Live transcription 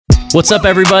What's up,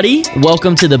 everybody?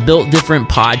 Welcome to the Built Different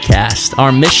podcast.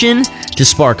 Our mission to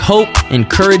spark hope,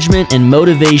 encouragement, and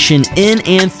motivation in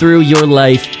and through your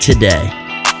life today.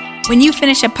 When you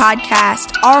finish a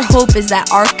podcast, our hope is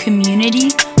that our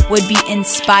community would be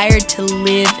inspired to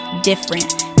live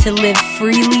different, to live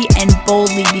freely and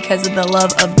boldly because of the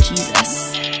love of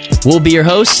Jesus. We'll be your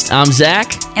hosts. I'm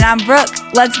Zach. And I'm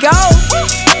Brooke. Let's go!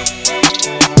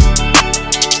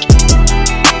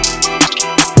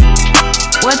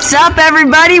 What's up,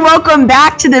 everybody? Welcome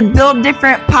back to the Build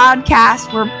Different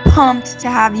podcast. We're pumped to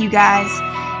have you guys.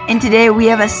 And today we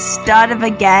have a stud of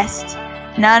a guest,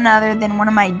 none other than one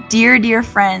of my dear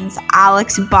friends,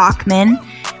 Alex Bachman.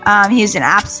 He was an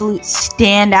absolute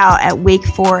standout at Wake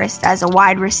Forest as a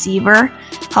wide receiver,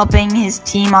 helping his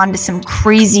team onto some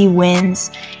crazy wins.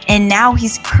 And now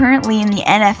he's currently in the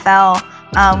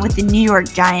NFL with the New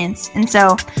York Giants. And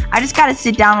so I just got to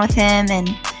sit down with him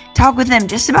and talk with him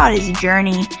just about his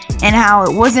journey and how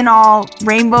it wasn't all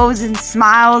rainbows and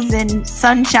smiles and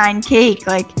sunshine cake.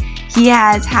 Like, he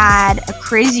has had a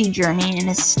crazy journey and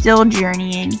is still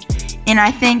journeying. And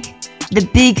I think the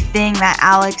big thing that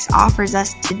Alex offers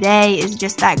us today is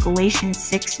just that Galatians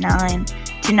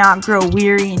 6:9, to not grow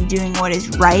weary in doing what is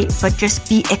right, but just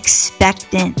be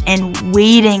expectant and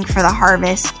waiting for the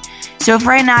harvest. So if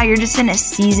right now you're just in a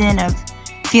season of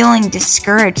feeling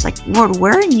discouraged, like, Lord,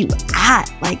 where are you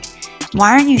at? Like,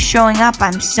 why aren't you showing up?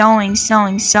 I'm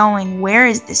sowing. Where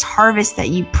is this harvest that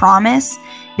you promise?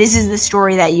 This is the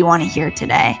story that you want to hear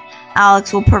today.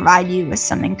 Alex will provide you with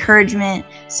some encouragement,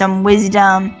 some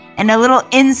wisdom, and a little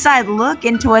inside look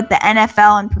into what the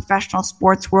NFL and professional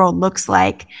sports world looks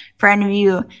like for any of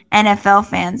you NFL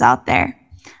fans out there.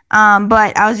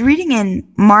 But I was reading in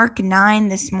Mark 9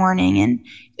 this morning, and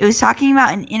it was talking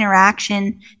about an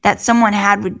interaction that someone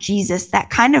had with Jesus that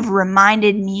kind of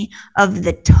reminded me of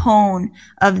the tone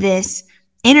of this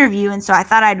interview. And so I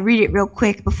thought I'd read it real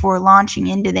quick before launching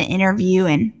into the interview.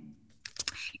 And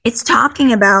it's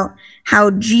talking about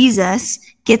how Jesus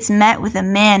gets met with a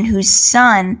man whose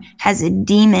son has a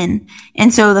demon.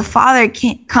 And so the father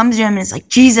comes to him and is like,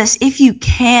 Jesus, if you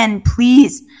can,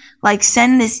 please, like,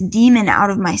 send this demon out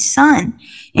of my son.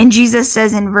 And Jesus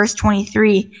says in verse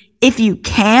 23, if you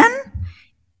can,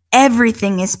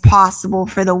 everything is possible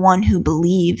for the one who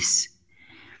believes.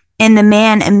 And the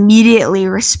man immediately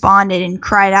responded and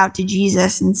cried out to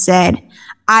Jesus and said,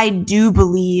 I do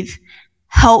believe.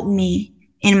 Help me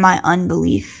in my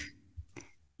unbelief.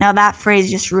 Now that phrase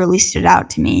just really stood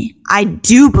out to me. I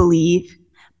do believe,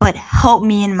 but help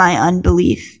me in my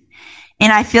unbelief.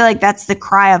 And I feel like that's the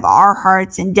cry of our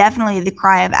hearts, and definitely the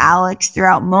cry of Alex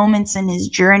throughout moments in his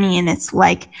journey. And it's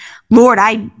like, Lord,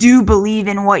 I do believe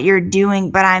in what you're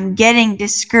doing, but I'm getting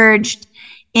discouraged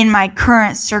in my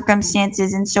current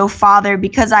circumstances. And so, Father,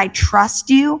 because I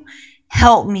trust you,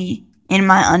 help me in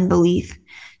my unbelief.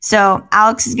 So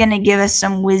Alex is going to give us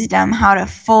some wisdom how to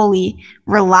fully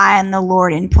rely on the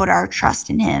Lord and put our trust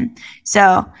in him.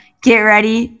 So get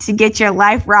ready to get your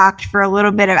life rocked for a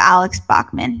little bit of Alex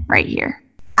Bachman right here.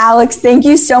 Alex, thank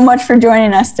you so much for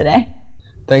joining us today.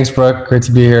 Thanks, Brooke. Great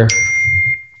to be here.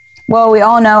 Well, we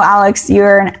all know, Alex,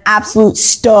 you're an absolute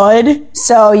stud.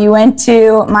 So you went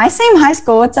to my same high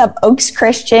school. What's up? Oaks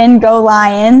Christian, go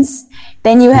Lions.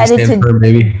 Then you headed to,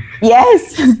 baby.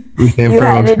 Yes.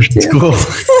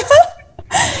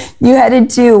 You headed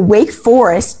to Wake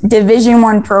Forest, Division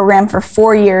I program for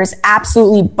 4 years,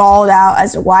 absolutely balled out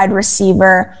as a wide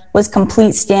receiver, was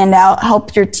complete standout,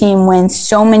 helped your team win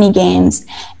so many games.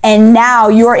 And now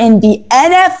you're in the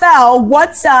NFL.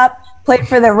 What's up? Played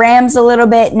for the Rams a little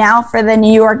bit, now for the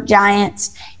New York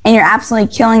Giants, and you're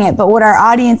absolutely killing it. But what our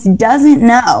audience doesn't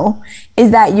know is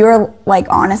that you're, like,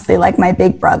 honestly, like my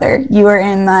big brother. You were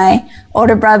in my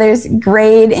older brother's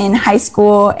grade in high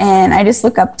school, and I just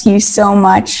look up to you so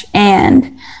much.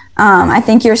 And I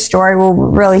think your story will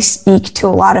really speak to a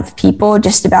lot of people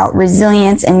just about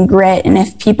resilience and grit. And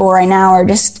if people right now are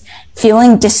just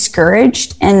feeling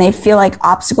discouraged and they feel like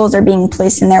obstacles are being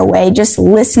placed in their way, just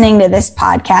listening to this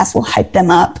podcast will hype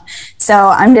them up. So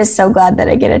I'm just so glad that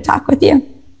I get to talk with you.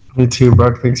 Me too,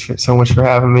 Brooke. Thanks so much for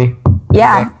having me.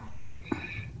 Yeah.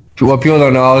 What people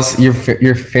don't know is your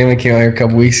family came out here a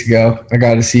couple weeks ago. I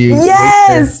got to see you.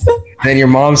 Yes. Then your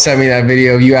mom sent me that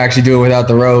video of you actually doing it without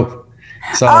the rope.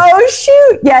 So, oh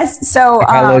shoot! Yes. So I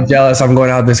got a little jealous. I'm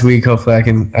going out this week. Hopefully, I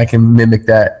can mimic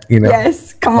that. You know.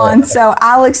 Yes. Come on. So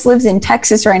Alex lives in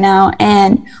Texas right now,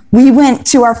 and we went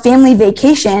to our family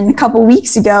vacation a couple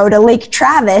weeks ago to Lake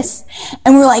Travis,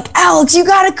 and we're like, Alex, you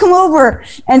got to come over.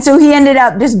 And so he ended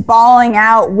up just bawling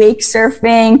out, wake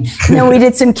surfing. We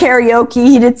did some karaoke.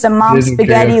 He did some Mom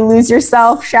Spaghetti, Lose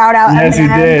Yourself. Shout out. Yes,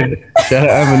 Eminem. he did. Shout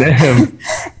out Eminem.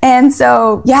 And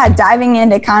so, diving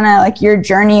into kind of like your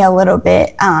journey a little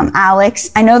bit,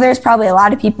 Alex, I know there's probably a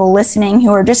lot of people listening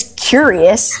who are just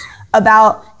curious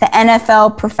about the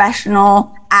NFL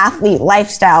professional athlete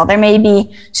lifestyle. There may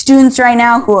be students right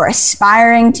now who are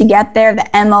aspiring to get there, the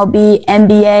MLB,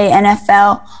 NBA,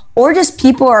 NFL, or just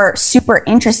people are super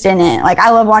interested in it. Like, I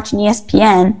love watching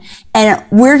ESPN, and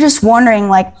we're just wondering,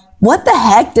 like, what the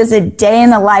heck does a day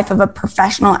in the life of a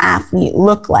professional athlete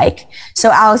look like? So,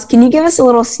 Alex, can you give us a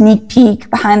little sneak peek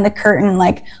behind the curtain?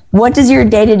 Like, what does your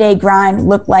day-to-day grind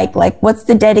look like? Like, what's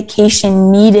the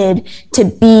dedication needed to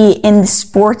be in the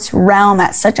sports realm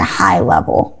at such a high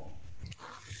level?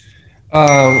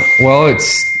 Well,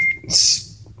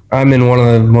 it's I'm in one of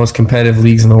the most competitive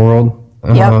leagues in the world.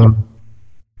 Yep.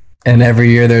 And every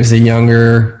year there's a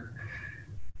younger,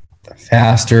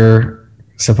 faster,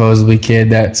 supposedly kid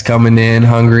that's coming in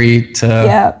hungry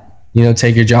to,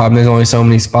 take your job. And there's only so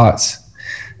many spots.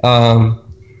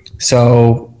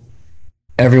 So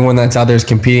everyone that's out there is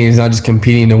competing. Is not just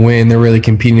competing to win. They're really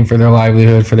competing for their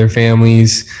livelihood, for their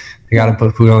families. They got to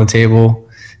put food on the table.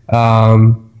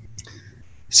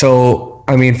 So,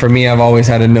 I mean, for me, I've always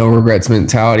had a no regrets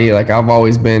mentality. Like, I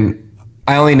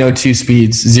only know 2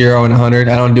 speeds, 0 and 100.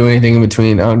 I don't do anything in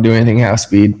between. I don't do anything half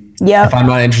speed. Yeah. If I'm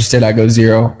not interested, I go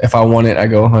 0. If I want it, I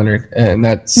go 100. And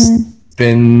that's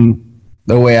been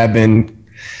the way I've been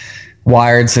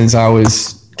wired since I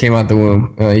came out the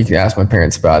womb. You can ask my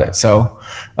parents about it. So,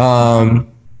 I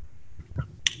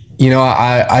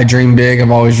dream big.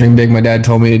 I've always dreamed big. My dad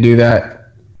told me to do that.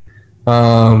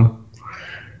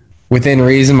 Within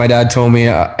reason, my dad told me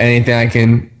anything I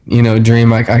can, dream,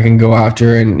 like I can go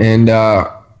after, and I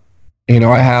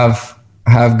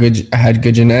had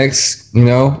good genetics.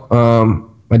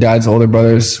 My dad's older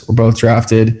brothers were both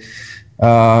drafted.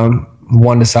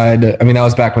 One decided that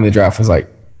was back when the draft was like,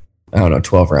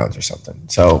 12 rounds or something.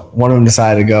 So one of them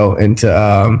decided to go into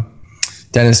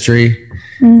dentistry.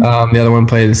 The other one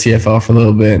played the CFL for a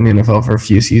little bit and the NFL for a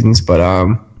few seasons. But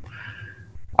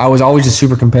I was always just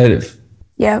super competitive.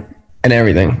 Yep. And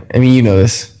everything. I mean, you know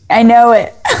this. I know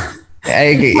it.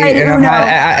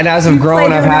 And as I've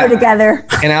grown, I've had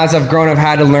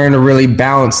to learn to really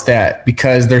balance that,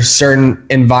 because there's certain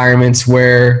environments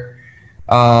where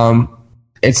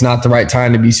it's not the right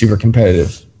time to be super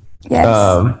competitive.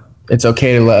 Yes. It's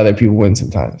okay to let other people win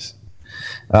sometimes,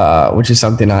 which is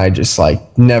something I just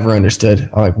never understood.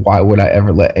 I'm like, why would I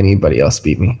ever let anybody else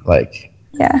beat me?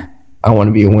 I want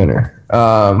to be a winner.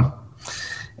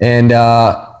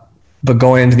 But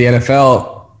going into the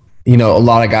NFL, a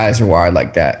lot of guys are wired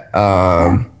like that.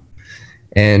 So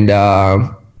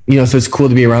it's cool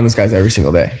to be around those guys every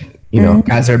single day.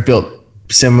 Guys that are built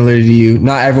similar to you.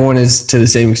 Not everyone is to the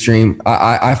same extreme.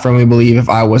 I firmly believe if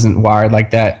I wasn't wired like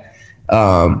that,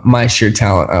 my sheer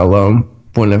talent alone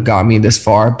wouldn't have got me this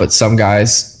far. But some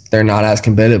guys, they're not as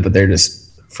competitive, but they're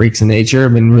just freaks in nature.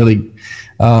 I've been really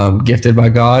gifted by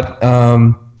God.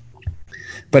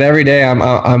 But every day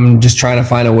I'm just trying to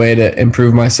find a way to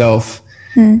improve myself.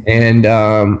 And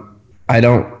I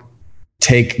don't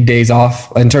take days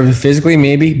off in terms of physically,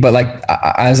 maybe, but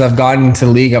as I've gotten into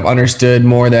the league, I've understood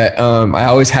more that I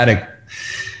always had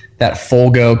that full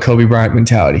go Kobe Bryant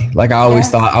mentality. I always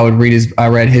thought I would I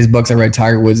read his books, I read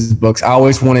Tiger Woods' books. I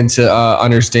always wanted to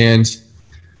understand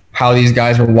how these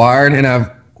guys were wired. And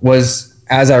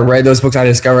as I read those books, I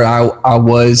discovered I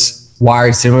was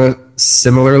wired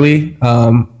similarly.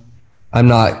 I'm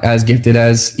not as gifted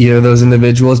as either of those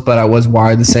individuals, but I was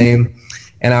wired the same,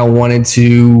 and I wanted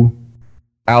to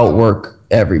outwork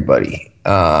everybody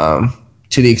to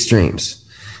the extremes.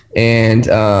 And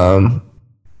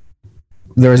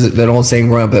there's that old saying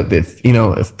growing up that if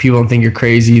people don't think you're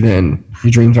crazy, then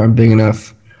your dreams aren't big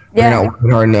enough. You're not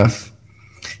working hard enough.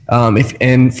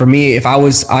 And for me,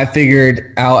 I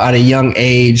figured out at a young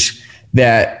age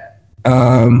that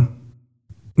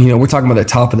we're talking about the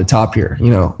top of the top here,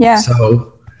 Yeah.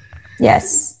 So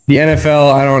yes, the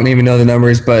NFL, I don't even know the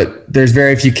numbers, but there's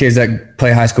very few kids that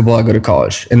play high school ball that go to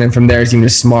college. And then from there, it's even a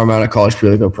small amount of college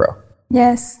people that go pro.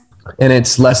 Yes. And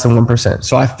it's less than 1%.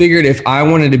 So I figured if I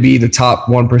wanted to be the top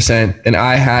 1%, then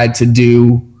I had to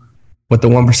do what the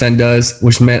 1% does,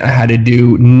 which meant I had to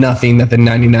do nothing that the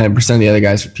 99% of the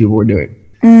other people were doing.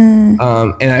 And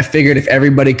I figured if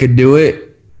everybody could do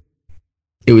it,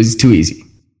 it was too easy.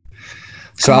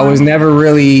 So I was never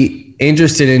really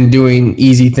interested in doing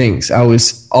easy things. I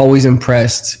was always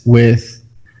impressed with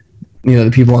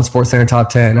the people on SportsCenter top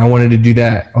 10. I wanted to do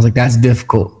that. I was like, that's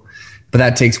difficult, but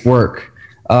that takes work.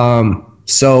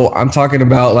 So I'm talking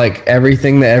about like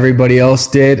everything that everybody else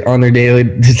did on their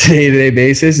day-to-day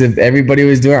basis. If everybody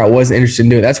was doing it, I wasn't interested in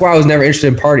doing it. That's why I was never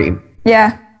interested in partying.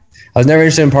 Yeah. I was never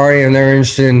interested in partying. I'm never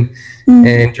interested in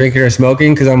drinking or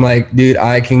smoking, because I'm like, dude,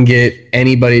 I can get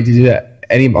anybody to do that.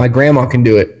 My grandma can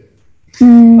do it.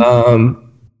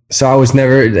 So I was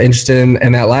never interested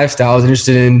in that lifestyle. I was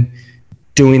interested in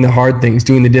doing the hard things,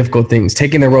 doing the difficult things,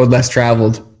 taking the road less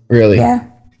traveled, really. Yeah.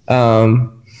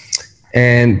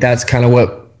 And that's kind of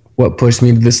what pushed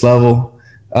me to this level.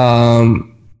 So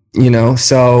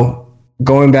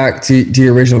going back to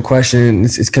your original question,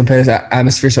 it's competitive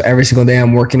atmosphere. So every single day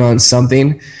I'm working on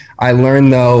something. I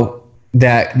learned though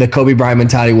that the Kobe Bryant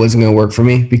mentality wasn't going to work for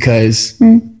me, because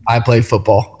I play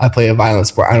football. I play a violent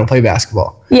sport. I don't play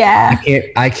basketball. Yeah.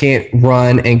 I can't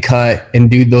run and cut and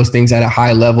do those things at a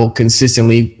high level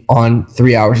consistently on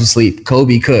 3 hours of sleep.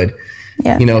 Kobe could.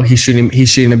 Yeah. He's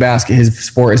shooting a basket. His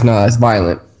sport is not as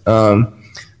violent.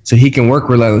 So he can work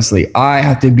relentlessly. I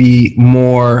have to be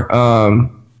more,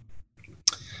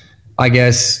 I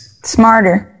guess,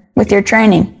 smarter with your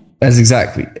training. That's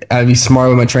exactly. I'd be smart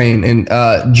with my training. And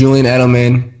Julian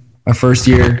Edelman, my first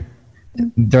year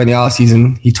during the off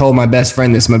season, he told my best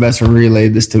friend this. My best friend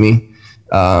relayed this to me,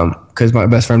 because my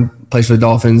best friend plays for the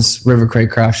Dolphins. River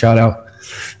Craycraft, shout out.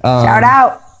 Shout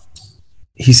out.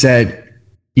 He said,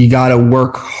 you got to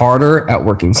work harder at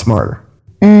working smarter.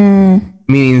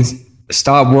 Means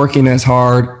stop working as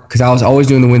hard, because I was always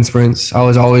doing the wind sprints. I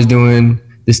was always doing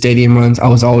the stadium runs. I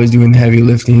was always doing the heavy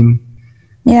lifting.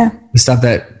 Yeah. The stuff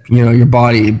that, your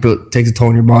body takes a toll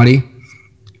on your body.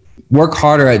 Work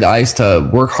harder at the ice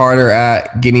tub. Work harder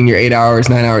at getting your 8 hours,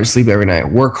 9 hours sleep every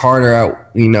night. Work harder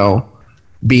at,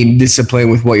 being disciplined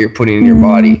with what you're putting in your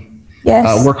body.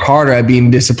 Yes. Work harder at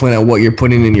being disciplined at what you're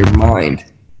putting in your mind.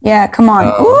 Yeah, come on.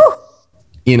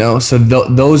 So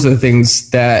those are the things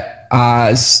that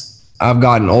as I've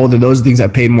gotten older, those are things I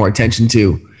paid more attention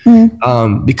to,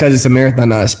 because it's a marathon,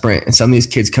 not a sprint. And some of these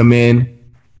kids come in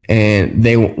and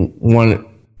they want it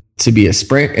to be a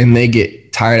sprint, and they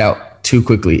get tired out too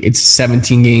quickly. It's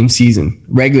 17 game season,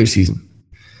 regular season.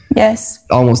 Yes.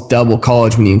 Almost double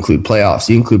college when you include playoffs.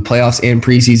 You include playoffs and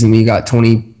preseason, you got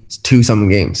 22 something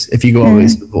games if you go all the way to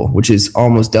Super Bowl, which is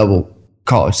almost double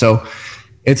college. So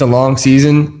it's a long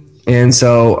season. And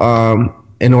so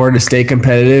in order to stay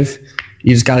competitive,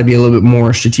 you just got to be a little bit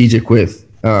more strategic with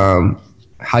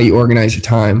how you organize your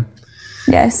time.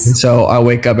 Yes. And so I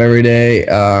wake up every day.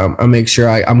 I make sure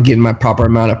I'm getting my proper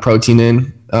amount of protein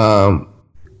in, because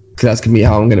that's going to be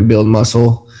how I'm going to build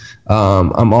muscle.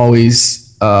 I'm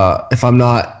always, if I'm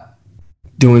not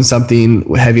doing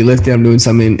something heavy lifting, I'm doing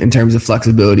something in terms of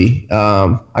flexibility.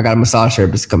 I got a massage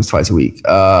therapist that comes twice a week.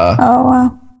 Oh,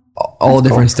 wow. All That's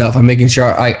different stuff. I'm making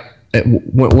sure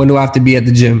when do I have to be at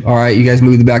the gym? All right, you guys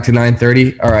moved it back to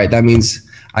 9:30. All right, that means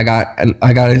I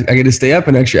get to stay up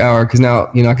an extra hour, because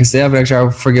now I can stay up an extra hour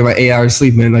before I get my 8 hours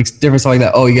sleep, man. Like different stuff like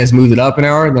that. Oh, you guys moved it up an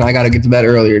hour, then I got to get to bed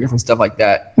earlier. Different stuff like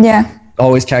that. Yeah.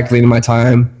 Always calculating my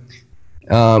time.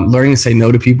 Learning to say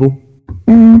no to people.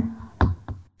 Come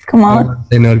on.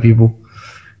 Say no to people.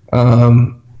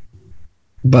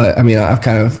 But I mean, I've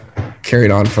kind of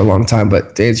carried on for a long time.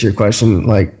 But to answer your question,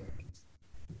 like,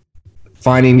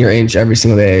 finding your inch every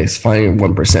single day is finding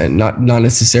 1%, not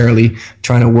necessarily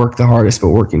trying to work the hardest, but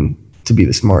working to be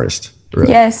the smartest.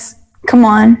 Really. Yes. Come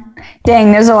on.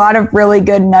 Dang, there's a lot of really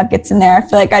good nuggets in there. I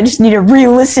feel like I just need to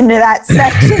re-listen to that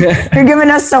section. You're giving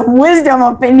us some wisdom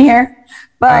up in here.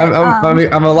 But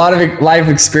I'm a lot of life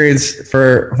experience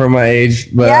for my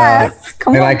age, but yeah,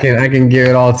 come on. I can give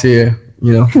it all to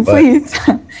you. Please.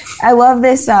 I love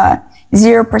this 0%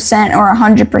 or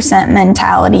 100%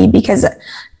 mentality, because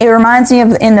it reminds me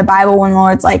of in the Bible when the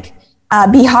Lord's like,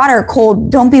 be hot or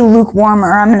cold, don't be lukewarm,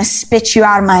 or I'm going to spit you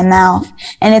out of my mouth.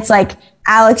 And it's like,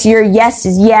 Alex, your yes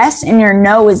is yes and your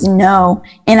no is no.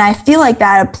 And I feel like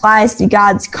that applies to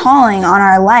God's calling on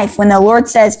our life. When the Lord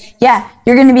says, yeah,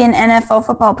 you're going to be an NFL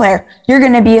football player, you're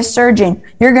going to be a surgeon,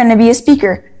 you're going to be a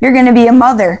speaker, you're going to be a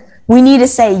mother. We need to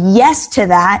say yes to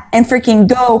that and freaking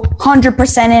go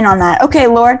 100% in on that. Okay,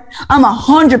 Lord, I'm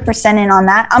 100% in on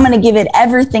that. I'm going to give it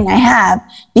everything I have,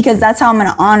 because that's how I'm going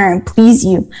to honor and please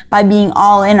you, by being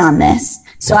all in on this.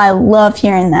 So I love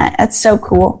hearing that. That's so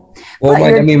cool. Well,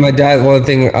 my dad, one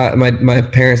thing, my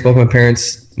parents, both my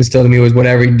parents instilled in me was,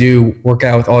 whatever you do, work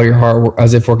out with all your heart,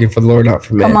 as if working for the Lord, not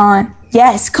for men. Come on.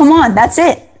 Yes, come on. That's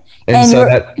it. And so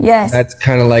that's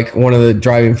kind of like one of the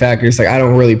driving factors. Like, I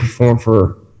don't perform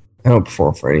for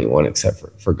anyone except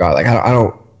for God. Like, I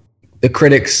don't, the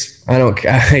critics, I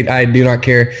do not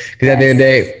care. Because at the end of the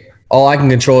day, all I can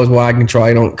control is what I control.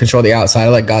 I don't control the outside. I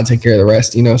let God take care of the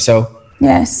rest, you know? So,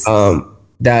 yes.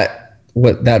 That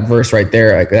verse right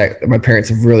there, like that, my parents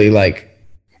have really like,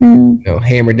 you know,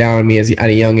 hammered down on me at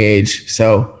a young age.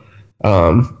 So,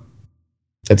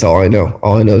 that's all I know.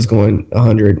 All I know is going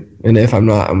 100. And if I'm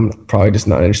not, I'm probably just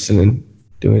not interested in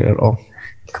doing it at all.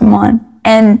 Come on.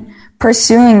 And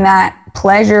pursuing that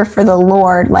pleasure for the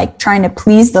Lord, like trying to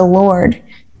please the Lord,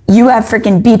 you have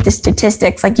freaking beat the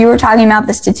statistics. Like you were talking about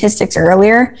the statistics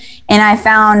earlier, and I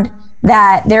found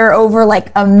that there are over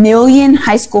like 1 million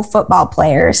high school football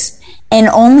players, and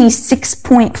only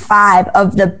 6.5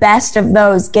 of the best of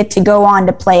those get to go on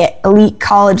to play at elite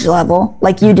college level,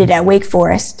 like you did at Wake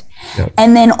Forest. Yep.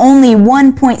 And then only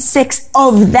 1.6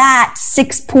 of that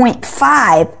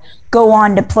 6.5 go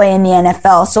on to play in the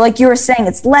NFL. So like you were saying,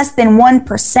 it's less than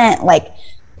 1%,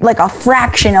 like a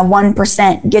fraction of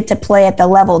 1% get to play at the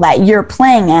level that you're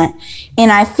playing at.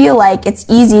 And I feel like it's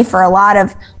easy for a lot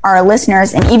of our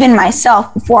listeners, and even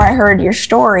myself before I heard your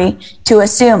story, to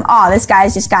assume, oh, this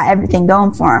guy's just got everything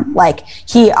going for him. Like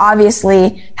he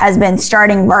obviously has been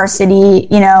starting varsity,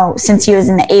 you know, since he was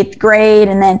in the 8th grade.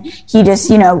 And then he just,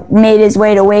 you know, made his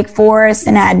way to Wake Forest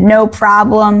and had no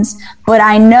problems. But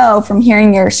I know from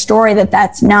hearing your story that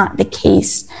that's not the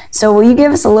case. So will you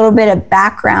give us a little bit of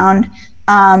background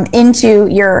into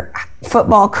your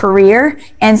football career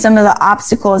and some of the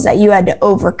obstacles that you had to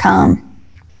overcome?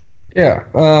 Yeah.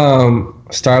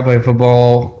 Started playing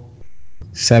football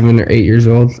 7 or 8 years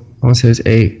old. I want to say it was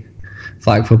 8.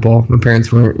 Flag football. My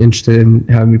parents weren't interested in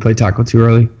having me play tackle too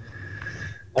early.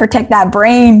 Protect that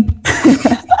brain.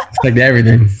 Protect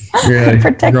everything. Really.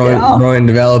 Protect it all. Growing,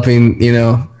 developing, you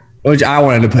know, which I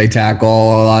wanted to play tackle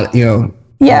a lot, you know.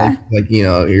 Yeah. Like you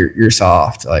know, you're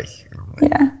soft. Like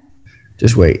yeah.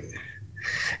 Just wait.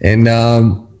 And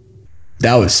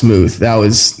that was smooth. That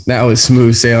was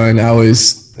smooth sailing. I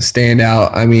was a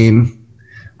standout. I mean,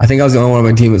 I think I was the only one on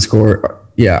my team that scored.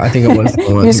 Yeah, I think I was the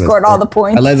only one. You scored all the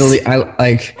points. I led the league.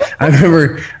 I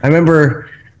remember,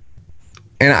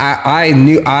 and I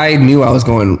knew I was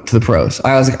going to the pros.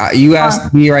 I was like, you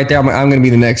asked me right there, I'm going to be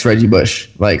the next Reggie Bush.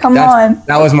 Like, come on.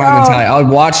 That was my mentality. I would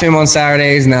watch him on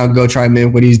Saturdays and I would go try and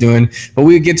mimic what he's doing. But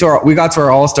we got to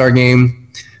our All-Star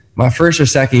game my first or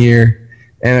second year,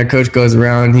 and our coach goes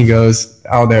around and he goes,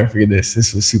 I'll never forget this.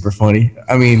 This was super funny.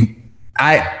 I mean,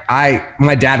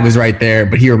 my dad was right there,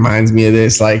 but he reminds me of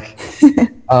this. Like,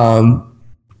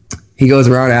 he goes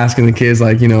around asking the kids,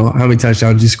 like, you know, how many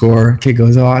touchdowns did you score? Kid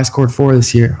goes, oh, I scored 4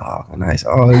 this year. Oh, nice.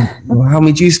 Oh, well, how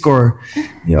many did you score?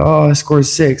 You know, oh, I scored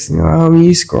 6. You know, how many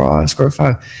you score? Oh, I scored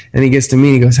 5. And he gets to me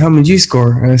and he goes, how many did you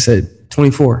score? And I said,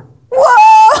 24.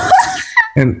 Whoa!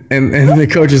 And the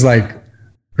coach is like,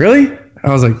 really?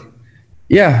 I was like,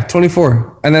 yeah,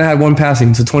 24. And then I had 1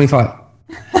 passing, so 25.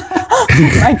 Oh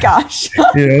my gosh.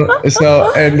 You know,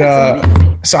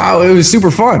 so it was super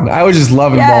fun. I was just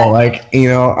loving ball. Like, you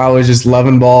know, I was just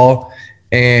loving ball.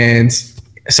 And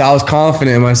so I was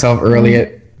confident in myself early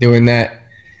at doing that.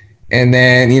 And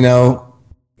then, you know,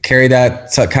 carried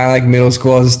that to kind of like middle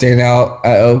school. I was a standout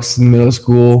at Oaks in middle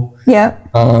school. Yep.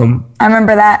 I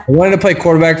remember that. I wanted to play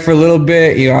quarterback for a little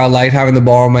bit. You know, I liked having the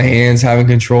ball in my hands, having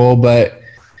control, but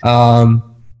kind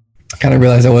of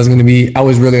realized I was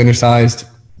really undersized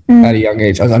at a young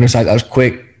age. I was undersized. I was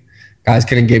quick. Guys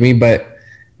couldn't get me, but,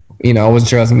 you know, I wasn't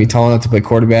sure I was going to be tall enough to play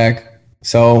quarterback.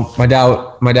 So my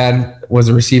dad was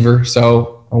a receiver,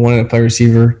 so I wanted to play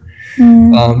receiver.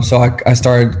 So I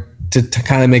started to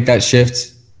kind of make that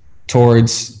shift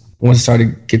towards once I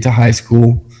started to get to high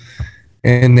school.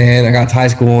 And then I got to high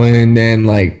school and then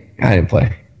like I didn't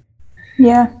play.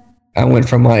 Yeah. I went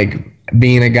from like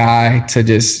being a guy to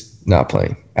just not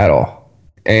playing at all.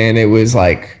 And it was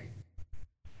like,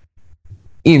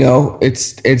 you know,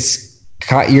 it's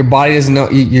your body doesn't know.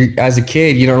 You as a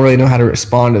kid, you don't really know how to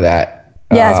respond to that.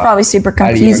 Yeah, it's probably super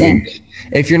confusing.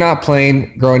 If you're not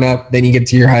playing growing up, then you get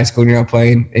to your high school and you're not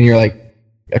playing and you're like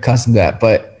accustomed to that.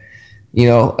 But you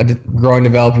know, a growing,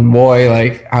 developing boy,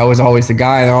 like I was always the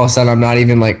guy, and all of a sudden I'm not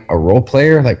even like a role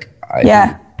player. Like I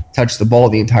didn't touch the ball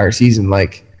the entire season,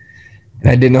 like, and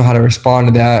I didn't know how to respond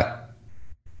to that.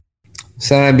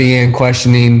 So then I began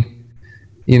questioning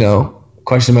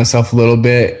myself a little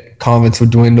bit. Confidence would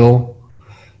dwindle.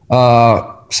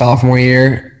 Sophomore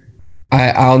year,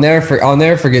 I'll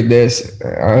never forget this.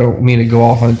 I don't mean to go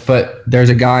off on, but there's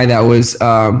a guy that was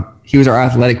he was our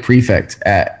athletic prefect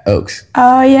at Oaks.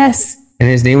 Oh yes. And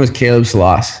his name was Caleb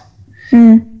Salas.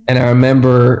 And I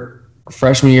remember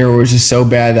freshman year was just so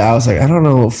bad that I was like, I don't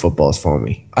know if football is for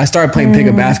me. I started playing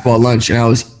pickup basketball at lunch, and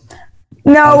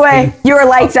you were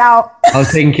lights out. I was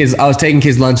taking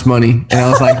kids lunch money, and I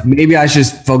was like, maybe I should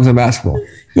just focus on basketball.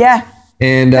 Yeah.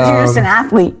 And you're just an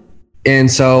athlete.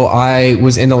 And so I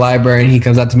was in the library, and he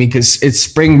comes out to me because it's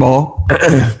spring ball,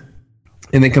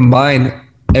 and they combine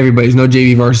everybody's no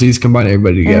JV varsities, combine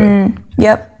everybody together.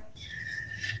 Yep.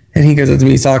 And he goes up to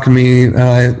me, he's talking to me.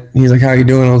 He's like, "How are you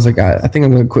doing?" I was like, "I think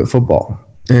I'm going to quit football."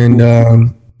 And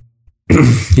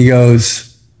he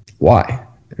goes, "Why?"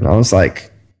 And I was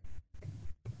like,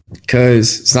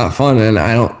 "Because it's not fun, and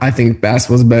I think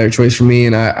basketball's a better choice for me,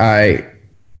 and I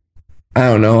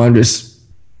don't know.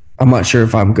 I'm not sure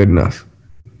if I'm good enough."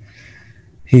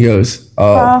 He goes,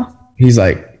 "Oh." Wow. He's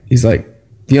like, "If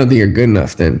you don't think you're good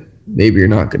enough, then maybe you're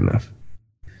not good enough."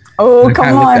 Oh,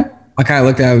 come on. I kind of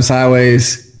looked at him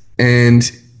sideways, and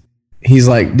he's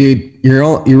like, "Dude,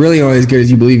 you're really only as good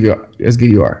as you believe you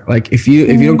are. Like, if you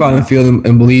don't go out on the field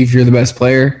and believe you're the best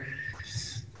player,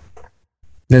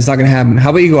 then it's not going to happen. How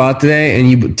about you go out today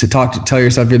and tell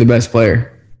yourself you're the best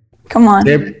player? Come on.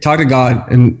 Talk to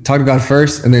God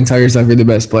first, and then tell yourself you're the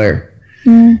best player."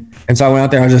 And so I went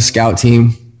out there. I was a scout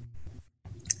team,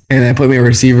 and they put me a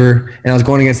receiver, and I was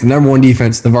going against the number one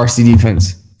defense, the varsity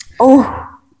defense. Oh.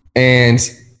 And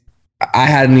I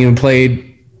hadn't even played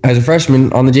as a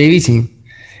freshman on the JV team.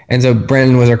 And so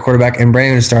Brandon was our quarterback, and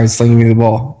Brandon started slinging me the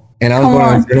ball. And I was going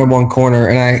on the number one corner,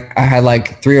 and I had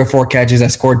like 3 or 4 catches. I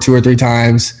scored 2 or 3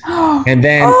 times. And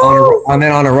then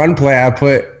on a run play, I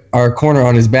put our corner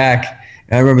on his back.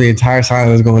 And I remember the entire time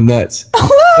I was going nuts.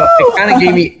 So it kind of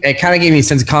gave me a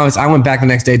sense of confidence. I went back the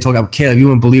next day and told Caleb, "You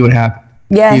wouldn't believe what happened."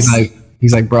 Yes.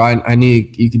 He's like, "Bro, I knew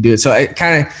you could do it." So it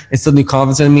kind of instilled new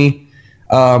confidence in me.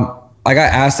 I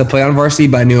got asked to play on varsity,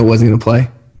 but I knew it wasn't going to play.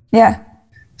 Yeah.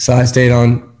 So I stayed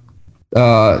on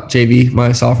JV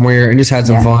my sophomore year and just had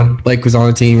some fun. Blake was on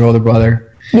the team, your older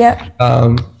brother. Yeah.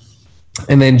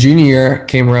 And then junior year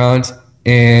came around,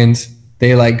 and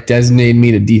they like designated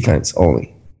me to defense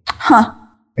only. Huh.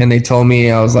 And they told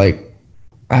me, I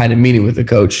had a meeting with the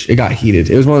coach. It got heated.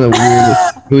 It was one of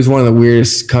the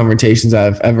weirdest confrontations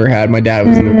I've ever had. My dad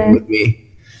was in the room with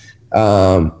me.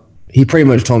 He pretty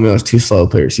much told me I was too slow to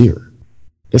play receiver.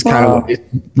 That's kind of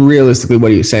realistically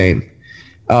what he was saying.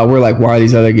 We're like, "Why are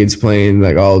these other kids playing?"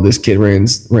 Like, "Oh, this kid ran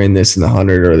this in the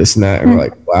 100 or this and that." And we're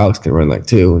like, "Well, Alex can run like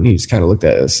 2." And he just kind of looked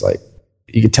at us like,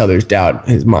 you could tell there's doubt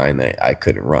in his mind that I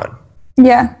couldn't run.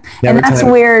 Yeah. And that's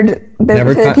weird for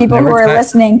the people who are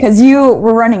listening, because you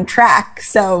were running track.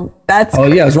 So that's. Oh,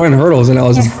 yeah. I was running hurdles, and I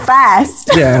was fast.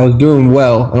 Yeah. I was doing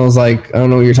well. And I was like, I don't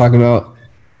know what you're talking about.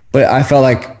 But I felt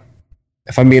like,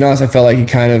 if I'm being honest, I felt like he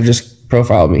kind of just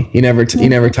profiled me. He never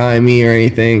timed me or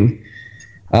anything.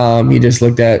 He just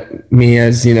looked at me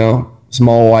as,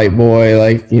 small white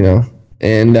boy,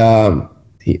 and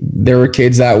there were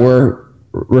kids that were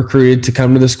recruited to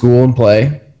come to the school and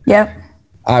play. Yep.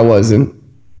 I wasn't.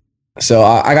 So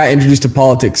I got introduced to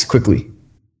politics quickly.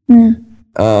 I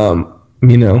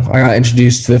got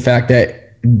introduced to the fact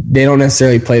that they don't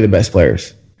necessarily play the best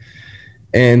players.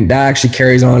 And that actually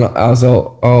carries on, as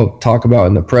I'll talk about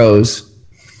in the pros.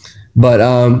 But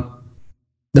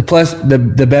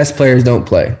the best players don't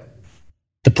play.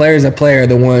 The players that play are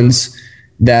the ones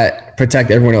that protect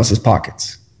everyone else's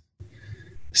pockets.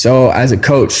 So as a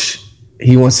coach,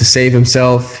 he wants to save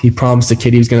himself. He promised the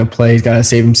kid he was going to play. He's got to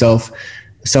save himself.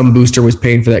 Some booster was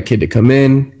paying for that kid to come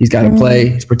in. He's got to play.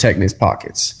 He's protecting his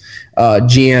pockets.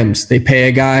 GMs, they pay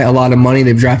a guy a lot of money.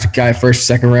 They've drafted a guy first,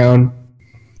 second round.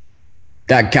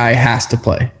 That guy has to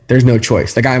play. There's no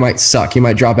choice. The guy might suck. He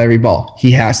might drop every ball.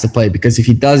 He has to play, because if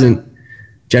he doesn't,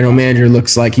 general manager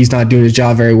looks like he's not doing his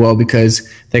job very well because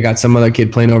they got some other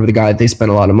kid playing over the guy that they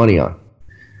spent a lot of money on.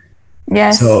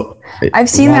 Yes. So I've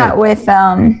seen that with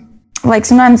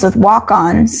sometimes with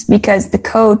walk-ons, because the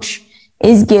coach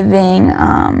is giving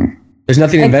there's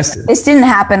nothing invested. This didn't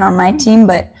happen on my team,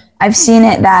 but I've seen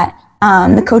it that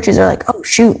the coaches are like, "Oh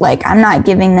shoot, I'm not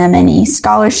giving them any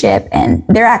scholarship, and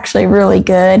they're actually really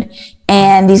good."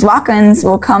 And these walk-ons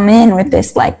will come in with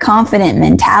this confident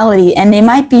mentality, and they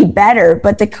might be better,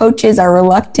 but the coaches are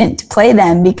reluctant to play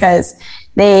them because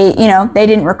they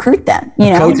didn't recruit them.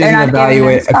 A coach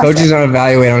is not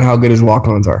evaluate on how good his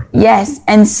walk-ons are. Yes.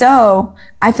 And so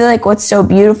I feel like what's so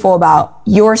beautiful about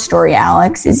your story,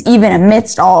 Alex, is even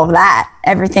amidst all of that,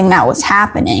 everything that was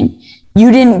happening,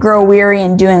 you didn't grow weary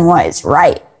in doing what is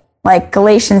right. Like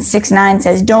Galatians 6:9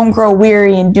 says, "Don't grow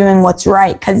weary in doing what's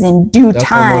right, because in due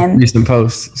time, recent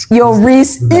posts. You'll reap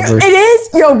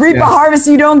a harvest.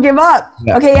 You don't give up."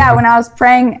 Yeah. Okay, yeah. When I was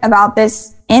praying about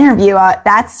this interview,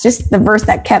 that's just the verse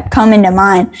that kept coming to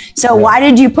mind. So why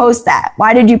did you post that?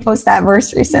 Why did you post that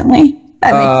verse recently?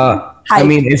 That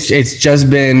makes it's just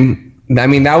been.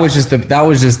 That was just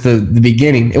the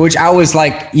beginning, which I was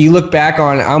like, you look back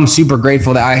on, I'm super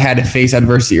grateful that I had to face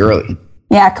adversity early.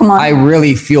 Yeah, come on. I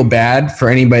really feel bad for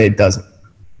anybody that doesn't.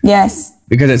 Yes.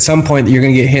 Because at some point you're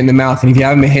going to get hit in the mouth. And if you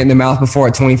haven't been hit in the mouth before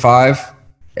at 25,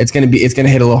 it's going to hit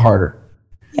a little harder.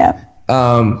 Yeah.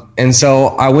 And so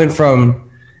I went from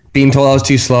being told I was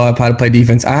too slow, I had to play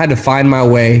defense. I had to find my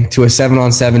way to a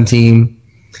 7-on-7 team.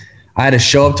 I had to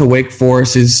show up to Wake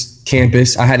Forest's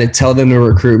campus. I had to tell them to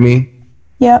recruit me.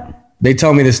 Yep. They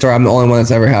tell me this story. I'm the only one that's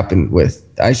ever happened with.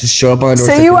 I just show up on the door.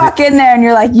 So you walk in there and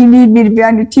you're like, you need me to be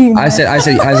on your team. I was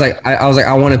like,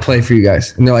 I want to play for you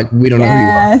guys. And they're like, we don't know who you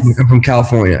are. I'm from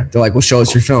California. They're like, well, show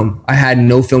us your film. I had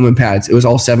no film and pads. It was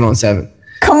all 7-on-7.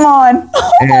 Come on.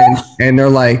 and they're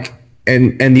like,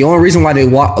 and the only reason why they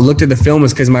looked at the film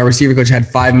was because my receiver coach had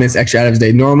 5 minutes extra out of his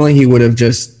day. Normally he would have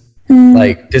just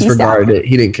disregarded it.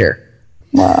 He didn't care.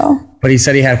 Wow. But he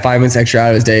said he had 5 minutes extra out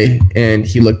of his day, and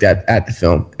he looked at the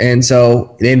film. And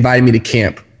so they invited me to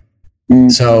camp.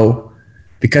 So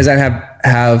because I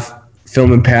have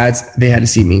film and pads, they had to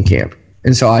see me in camp.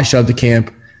 And so I showed up to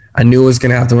camp. I knew I was going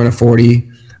to have to run a 40.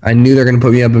 I knew they're going to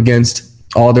put me up against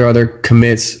all their other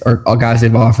commits or all guys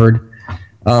they've offered.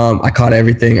 I caught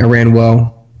everything. I ran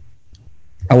well.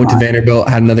 I went to Vanderbilt,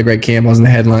 had another great camp. I was in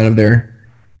the headline of their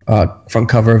front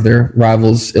cover of their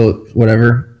rivals,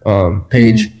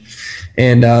 page.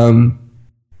 And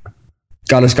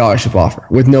got a scholarship offer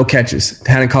with no catches.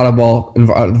 Hadn't caught a ball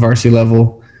at the varsity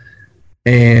level,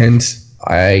 and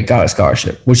I got a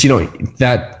scholarship. Which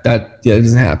that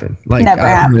doesn't happen. Like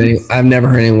I've never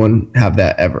heard anyone have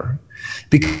that ever,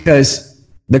 because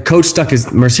the coach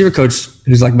receiver coach,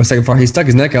 who's like my second father, he stuck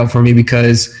his neck out for me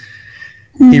because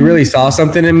he really saw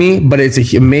something in me. But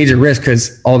it's a major risk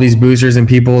because all these boosters and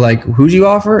people like, who'd you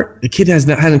offer? The kid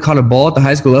hasn't caught a ball at the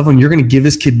high school level, and you're going to give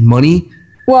this kid money.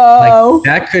 Whoa. Like,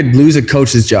 that could lose a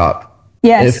coach's job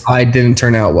if I didn't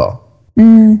turn out well.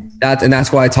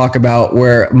 That's why I talk about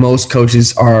where most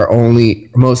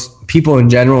people in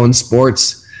general in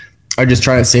sports are just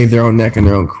trying to save their own neck and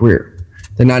their own career.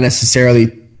 They're not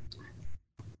necessarily.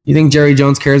 You think Jerry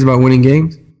Jones cares about winning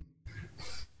games?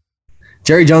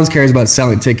 Jerry Jones cares about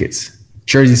selling tickets,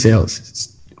 jersey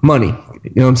sales, money.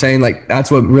 You know what I'm saying? Like,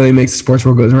 that's what really makes the sports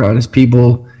world goes around, is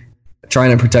people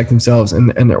trying to protect themselves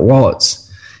and their wallets.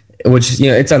 Which,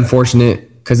 it's unfortunate,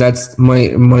 because that's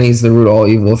money is the root of all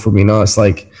evil, for being honest.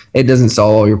 Like, it doesn't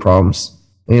solve all your problems.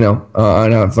 And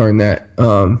I've learned that.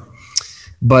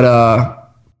 But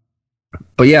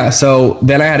yeah, so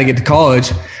then I had to get to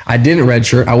college. I didn't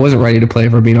redshirt. I wasn't ready to play,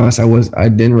 for being honest. I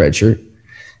didn't redshirt.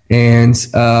 And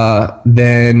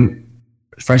then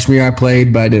freshman year I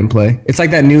played, but I didn't play. It's like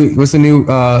that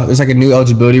there's like a new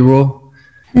eligibility rule.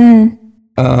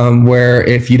 Where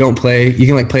if you don't play, you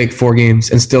can play 4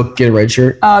 games and still get a red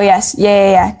shirt. Oh, yes.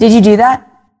 Yeah. Did you do that?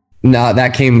 No,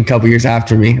 that came a couple years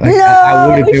after me. No, I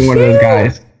would have been one of those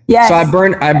guys. Yes. So I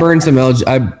burned some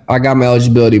I got my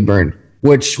eligibility burned,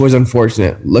 which was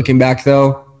unfortunate. Looking back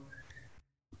though,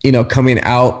 coming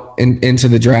out into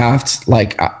the draft,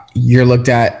 you're looked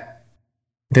at,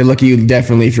 they look at you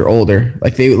differently if you're older.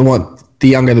 Like, they want the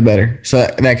younger the better. So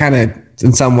that kind of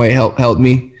in some way helped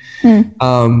me.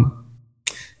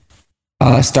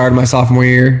 Started my sophomore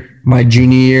year. My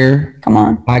junior year, come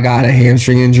on, I got a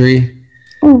hamstring injury.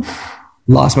 Oof.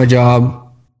 Lost my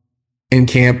job in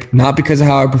camp, not because of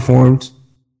how I performed.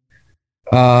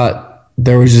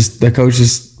 There was the coach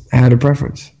just had a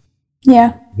preference.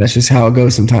 Yeah, that's just how it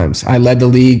goes sometimes. I led the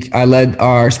league. I led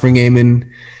our spring game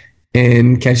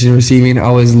in catching and receiving.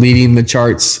 I was leading the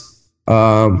charts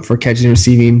for catching and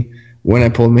receiving when I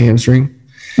pulled my hamstring.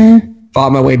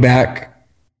 Fought my way back.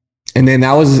 And then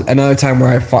that was another time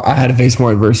where I had to face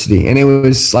more adversity, and it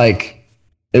was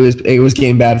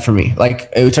getting bad for me. Like,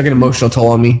 it took an emotional toll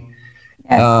on me.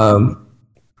 Yeah.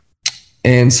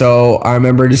 And so I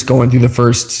remember just going through the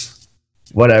first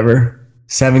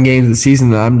 7 games of the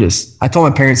season, and I told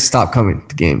my parents to stop coming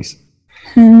to games.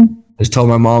 Just told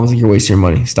my mom, I was like, "You're wasting your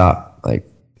money. Stop. Like,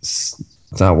 it's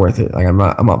not worth it. Like, I'm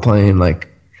not playing." Like,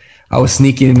 I was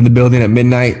sneaking into the building at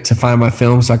midnight to find my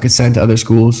film so I could send to other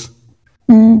schools.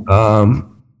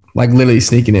 Literally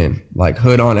sneaking in,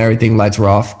 hood on, everything, lights were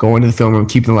off, going to the film room,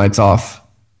 keeping the lights off,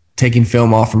 taking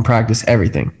film off from practice,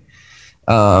 everything.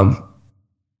 I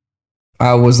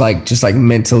was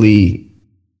mentally,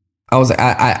 I was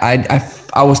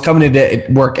coming to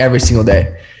work every single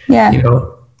day. Yeah.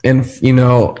 And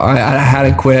I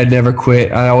hadn't quit. I'd never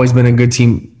quit. I'd always been a good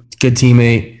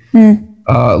teammate.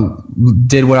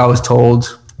 Did what I was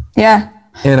told. Yeah.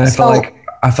 And I felt like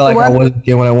I wasn't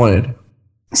getting what I wanted.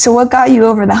 So what got you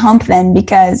over the hump then?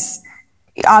 Because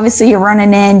obviously you're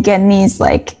running in, getting these,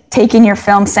 taking your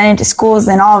film, sending it to schools,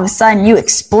 and all of a sudden you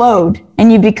explode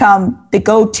and you become the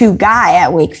go-to guy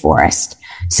at Wake Forest.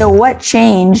 So what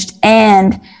changed,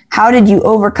 and how did you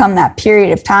overcome that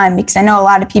period of time? Because I know a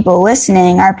lot of people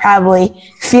listening are probably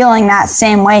feeling that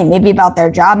same way, maybe about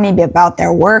their job, maybe about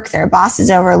their work, their boss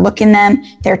is overlooking them,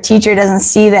 their teacher doesn't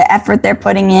see the effort they're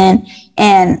putting in.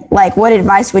 And like, what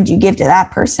advice would you give to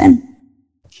that person?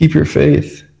 Keep your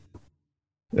faith.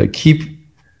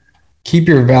 Keep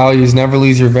your values. Never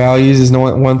lose your values. Is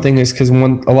one thing, is because a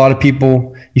lot of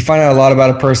people, you find out a lot about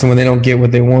a person when they don't get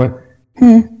what they want.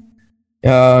 You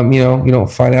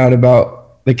don't find out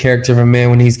about the character of a man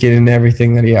when he's getting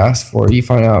everything that he asked for. You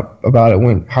find out about it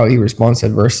how he responds to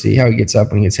adversity, how he gets up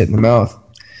when he gets hit in the mouth.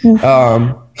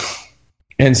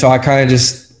 And so I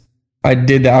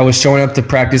did that. I was showing up to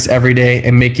practice every day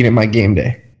and making it my game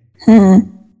day. I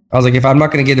was like, if I'm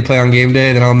not going to get to play on game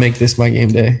day, then I'll make this my game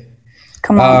day.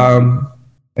 Come on.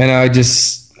 And I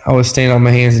was staying on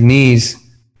my hands and knees,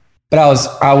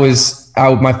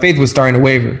 but my faith was starting to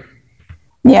waver.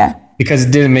 Yeah. Because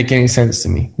it didn't make any sense to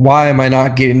me. Why am I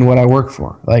not getting what I work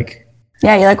for? Like,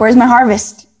 yeah, you're like, where's my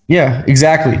harvest? Yeah,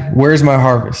 exactly. Where's my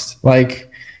harvest?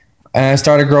 Like, and I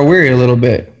started to grow weary a little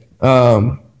bit.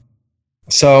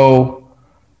 So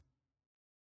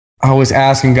I was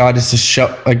asking God just to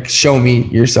show me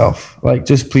yourself. Like,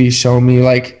 just please show me.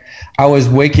 Like, I was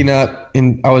waking up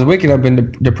in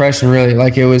depression, really.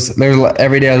 Like,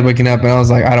 every day I was waking up and I was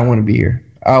like, I don't want to be here.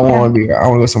 I don't want to be here. I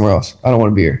want to go somewhere else. I don't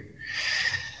want to be here.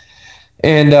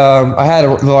 And I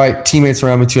had teammates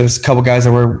around me too. There's a couple guys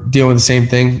that were dealing with the same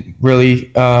thing.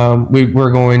 Really, we were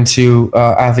going to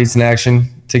Athletes in Action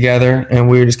together, and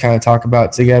we were just kind of talk about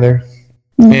it together.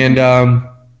 And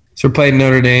so we played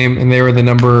Notre Dame, and they were the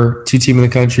number 2 team in the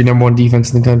country, number 1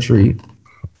 defense in the country.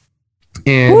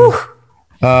 And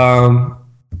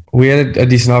we had a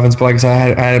decent offense, but like I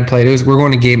said, I hadn't played. We're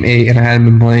going to game 8, and I hadn't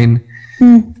been playing.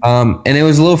 And it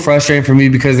was a little frustrating for me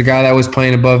because the guy that was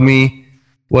playing above me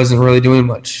wasn't really doing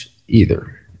much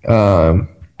either. So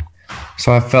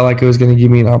I felt like it was going to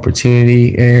give me an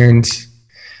opportunity, and,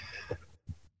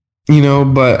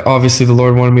 but obviously the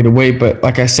Lord wanted me to wait. But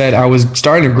like I said, I was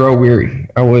starting to grow weary.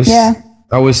 I was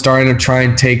starting to try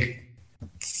and take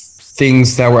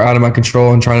things that were out of my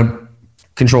control and trying to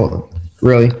control them,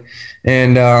 really.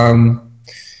 And so I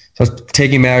was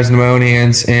taking matters into my own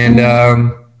hands. And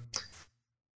I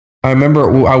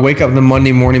remember I wake up the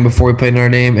Monday morning before we played Notre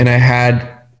Dame, and I had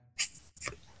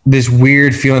this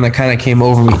weird feeling that kind of came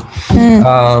over me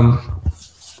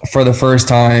for the first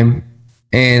time.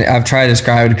 And I've tried to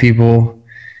describe it to people,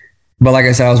 but like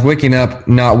I said, I was waking up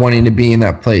not wanting to be in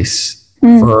that place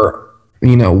for,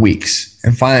 weeks.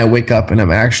 And finally I wake up and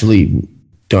I'm actually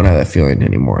don't have that feeling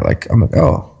anymore. Like, I'm like,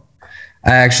 oh,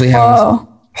 I actually have a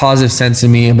positive sense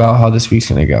in me about how this week's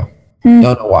going to go.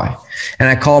 Don't know why. And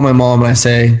I call my mom and I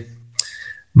say,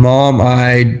 Mom,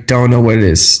 I don't know what it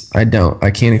is. I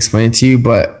can't explain it to you,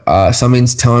 but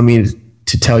something's telling me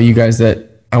to tell you guys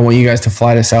that I want you guys to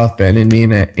fly to South Bend,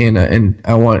 Indiana, and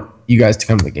I want you guys to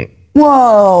come to the game.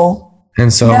 Whoa.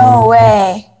 And so, no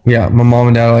way. Yeah, my mom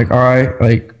and dad are like, all right,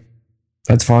 like,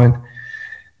 that's fine.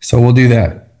 So we'll do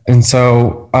that. And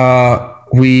so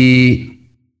we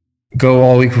go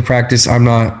all week for practice. I'm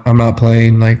not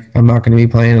playing. Like, I'm not going to be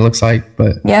playing, it looks like,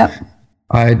 but yep.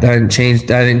 I didn't change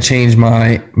the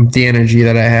energy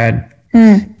that I had.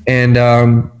 And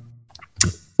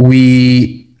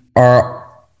we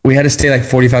had to stay like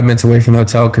 45 minutes away from the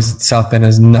hotel because South Bend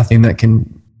has nothing that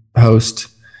can host,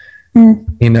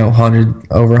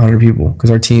 100 people.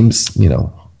 Because our team's,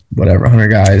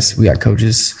 100 guys. We got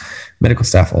coaches, medical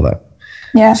staff, all that.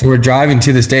 Yeah. So we're driving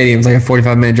to the stadium. It's like a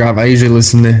 45-minute drive. I usually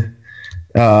listen to,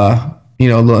 Lil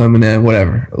Eminem,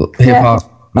 whatever, hip hop.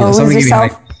 Something give me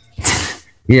hype.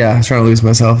 Yeah, I was trying to lose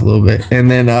myself a little bit. And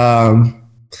then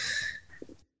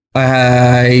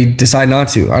I decided not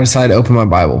to. I decided to open my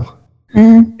Bible.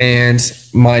 And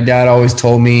my dad always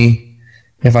told me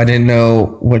if I didn't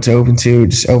know what to open to,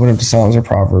 just open up to Psalms or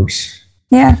Proverbs.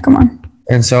 Yeah, come on.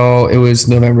 And so it was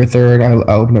November 3rd.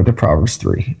 I opened up to Proverbs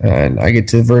 3. And I get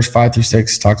to verse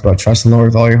 5-6. Talks about trust in the Lord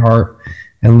with all your heart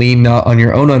and lean not on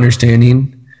your own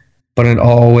understanding, but in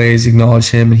all ways acknowledge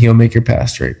him and he'll make your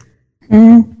path straight.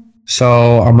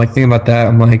 So I'm like thinking about that.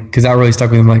 I'm like, because that really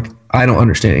stuck with me. I'm like, I don't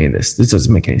understand any of this. This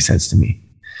doesn't make any sense to me.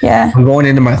 Yeah. I'm going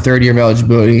into my 3rd year of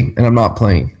eligibility and I'm not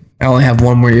playing. I only have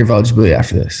 1 more year of eligibility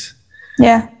after this.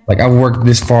 Yeah. Like, I've worked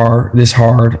this hard.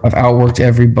 I've outworked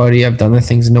everybody. I've done the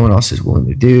things that no one else is willing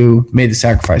to do, made the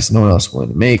sacrifices no one else is willing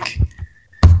to make.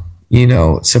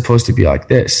 It's supposed to be like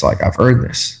this. Like, I've earned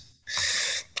this.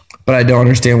 But I don't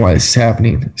understand why this is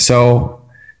happening. So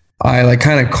I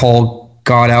kind of called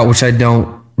God out, which I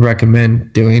don't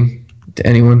recommend doing to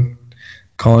anyone,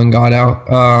 calling God out.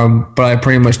 But I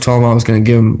pretty much told him I was going to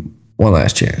give him one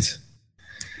last chance.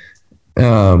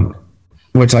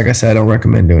 Which, like I said, I don't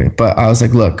recommend doing. But I was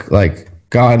like, look, like,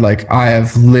 God, like, I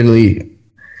have literally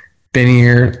been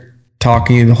here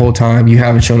talking to you the whole time. You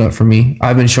haven't shown up for me.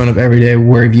 I've been showing up every day.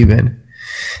 Where have you been?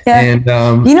 Yeah. And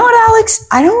you know what, Alex?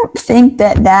 I don't think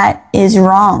that is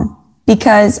wrong,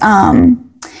 because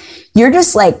you're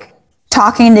just like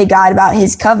talking to God about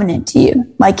his covenant to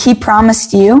you. Like, he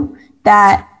promised you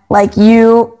that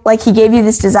he gave you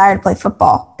this desire to play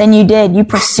football. Then you did, you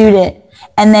pursued it.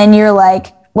 And then you're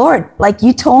like, Lord, like,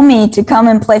 you told me to come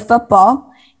and play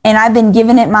football, and I've been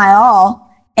giving it my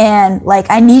all. And like,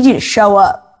 I need you to show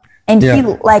up. And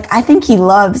I think he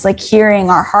loves like hearing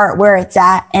our heart where it's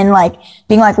at, and like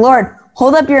being like, Lord,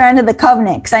 hold up your end of the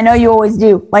covenant, because I know you always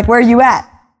do. Like, where are you at?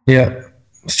 Yeah,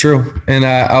 it's true. And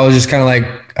I was just kind of like,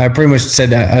 I pretty much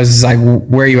said that. I was just like,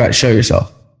 where are you at? Show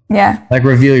yourself. Yeah. Like,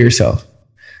 reveal yourself,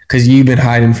 because you've been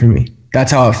hiding from me.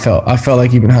 That's how I felt. I felt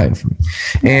like you've been hiding from me.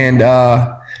 And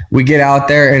we get out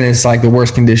there, and it's like the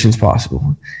worst conditions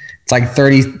possible. It's like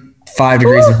 35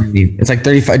 degrees underneath. It's like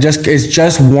 35. It's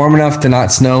just warm enough to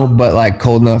not snow, but like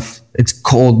cold enough. It's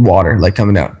cold water like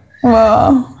coming out.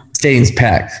 Whoa. Stadium's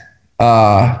packed.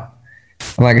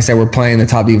 Like I said, we're playing the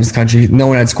top defense country. No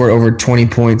one had scored over 20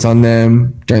 points on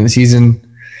them during the season.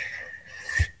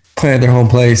 Playing at their home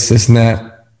place, this and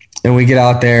that. And we get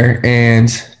out there, and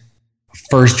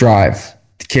first drive,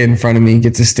 the kid in front of me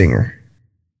gets a stinger.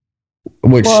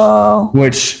 Which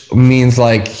means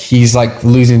like he's like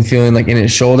losing feeling like in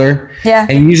his shoulder. Yeah.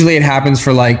 And usually it happens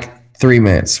for like 3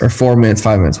 minutes or 4 minutes,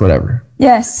 5 minutes, whatever.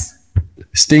 Yes.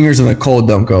 Stingers in the cold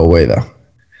don't go away though.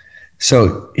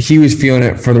 So he was feeling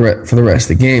it for the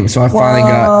rest of the game. So I finally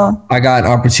got an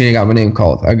opportunity, got my name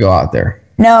called. I go out there.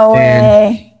 No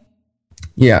way.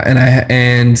 Yeah,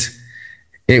 and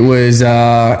it was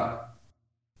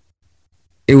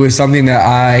something that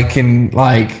I can't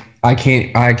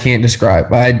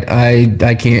describe.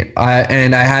 I can't.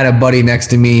 And I had a buddy next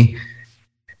to me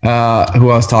who I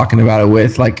was talking about it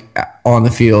with, like on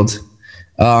the field.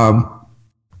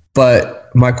 But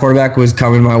my quarterback was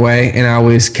coming my way, and I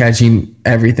was catching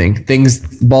everything.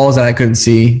 Balls that I couldn't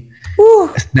see. Woo,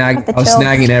 I was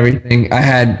snagging everything. I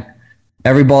had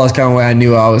every ball was coming my way. I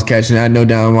knew I was catching. I had no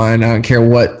doubt in my mind. I don't care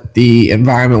what the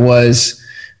environment was.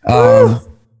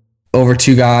 Over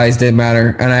two guys, didn't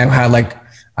matter. And I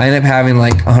ended up having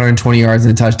like 120 yards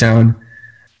and a touchdown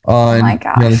on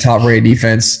the top rated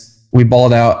defense. We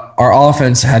balled out. Our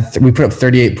offense we put up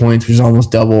 38 points, which is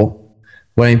almost double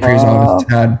what any previous offense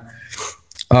had.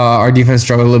 Our defense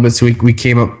struggled a little bit, so we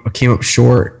came up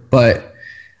short. But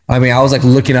I mean, I was like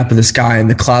looking up in the sky, and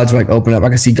the clouds were like open up. I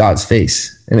could see God's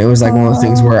face, and it was like one of those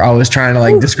things where I was trying to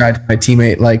like describe to my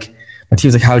teammate, like my team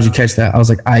was like, "How did you catch that?" I was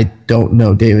like, "I don't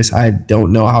know, Davis. I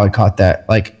don't know how I caught that.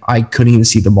 Like, I couldn't even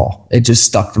see the ball. It just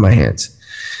stuck to my hands."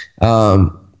 And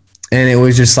it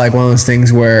was just like one of those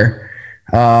things where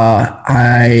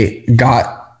I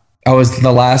was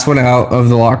the last one out of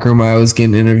the locker room. I was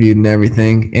getting interviewed and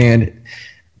everything. And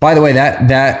by the way,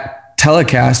 that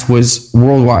telecast was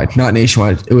worldwide, not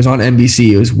nationwide. It was on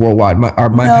NBC. It was worldwide. My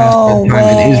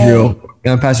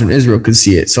pastor in Israel could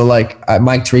see it. So like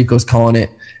Mike Tirico's calling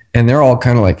it. And they're all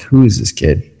kind of like, who is this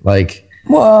kid? Like,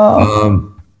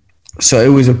 whoa. So it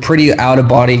was a pretty out of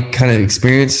body kind of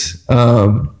experience,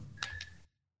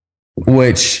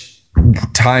 which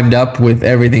timed up with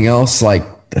everything else,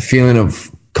 like the feeling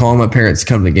of calling my parents to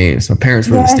come to games. My parents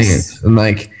were in the stands. And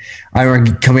like, I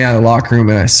remember coming out of the locker room,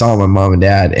 and I saw my mom and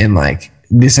dad, and like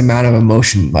this amount of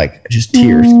emotion, like just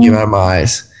tears came out of my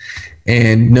eyes,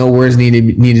 and no words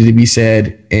needed to be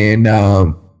said. And,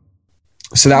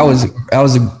 so that was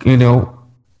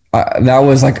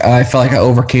like, I felt like I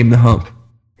overcame the hump.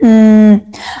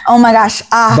 Oh my gosh.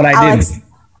 But I Alex, didn't.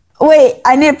 Wait,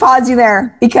 I need to pause you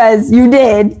there, because you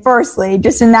did, firstly,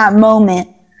 just in that moment.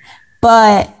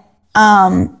 But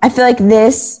I feel like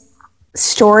this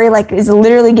story like is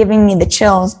literally giving me the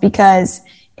chills, because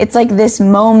it's like this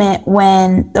moment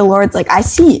when the Lord's like, I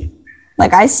see you.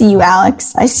 Like, I see you,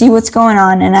 Alex. I see what's going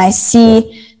on. And I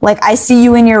see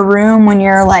you in your room when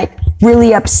you're like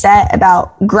really upset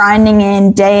about grinding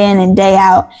in and day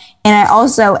out. And I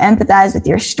also empathize with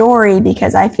your story,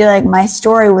 because I feel like my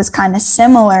story was kind of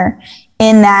similar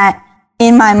in that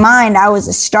in my mind, I was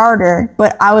a starter,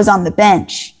 but I was on the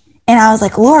bench. And I was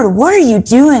like, Lord, what are you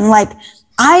doing? Like,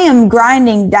 I am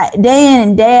grinding day in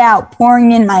and day out,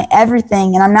 pouring in my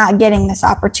everything, and I'm not getting this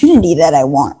opportunity that I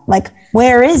want. Like,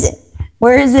 where is it?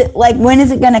 Where is it? Like, when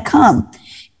is it going to come?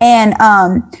 And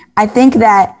I think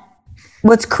that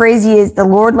what's crazy is the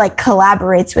Lord like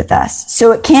collaborates with us.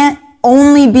 So it can't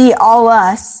only be all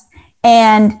us.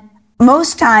 And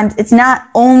most times it's not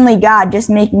only God just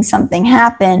making something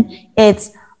happen.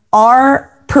 It's our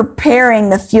preparing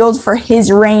the field for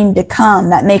his rain to come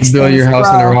that makes build your house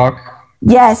on a rock.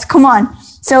 Yes, come on.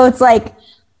 So it's like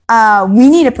we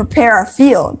need to prepare our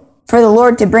field for the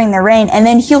Lord to bring the rain, and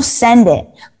then he'll send it.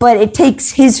 But it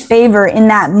takes his favor in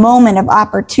that moment of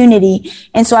opportunity.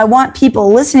 And so I want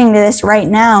people listening to this right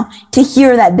now to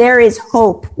hear that there is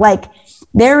hope. Like,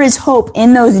 there is hope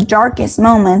in those darkest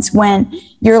moments when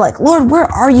you're like, Lord, where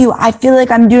are you? I feel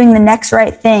like I'm doing the next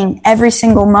right thing every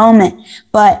single moment,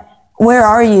 but where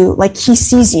are you? Like, he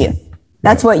sees you.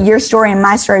 That's what your story and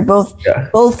my story both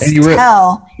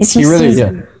tell is he sees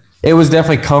you. It was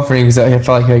definitely comforting because I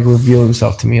felt like he revealed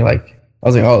himself to me. Like, I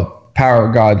was like, oh, power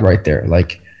of God right there.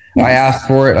 Like, yes. I asked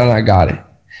for it and I got it.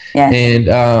 Yes. And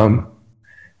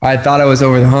I thought I was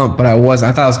over the hump, but I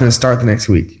wasn't. I thought I was going to start the next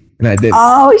week, and I didn't.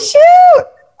 Oh, shoot.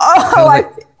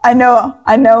 Oh, I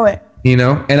know it. You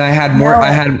know, and I had more,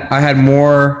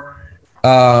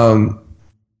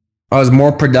 I was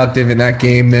more productive in that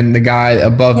game than the guy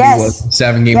above me was in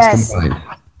 7 games combined.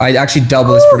 I actually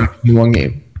doubled his production in 1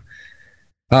 game.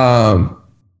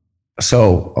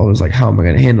 So I was like, how am I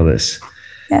going to handle this?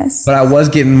 Yes. But I was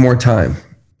getting more time.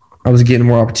 I was getting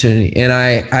more opportunity. And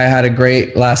I had a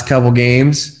great last couple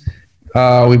games.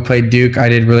 We played Duke. I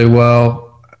did really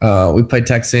well. We played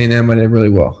Texas A&M. I did really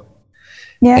well.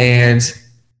 Yeah. And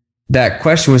that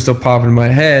question was still popping in my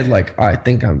head. Like, I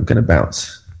think I'm going to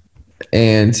bounce.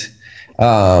 And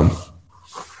I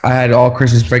had all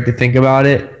Christmas break to think about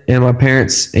it, and my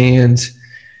parents, and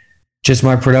just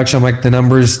my production. I'm like, the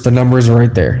numbers are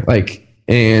right there. Like,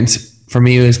 and for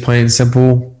me, it was plain and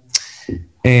simple.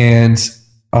 And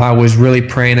I was really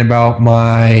praying about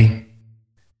my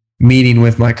meeting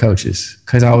with my coaches,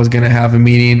 because I was going to have a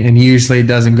meeting, and usually it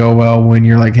doesn't go well when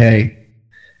you're like, hey,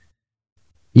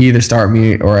 you either start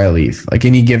me or I leave. Like,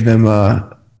 and you give them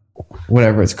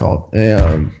whatever it's called.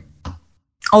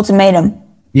 Ultimatum.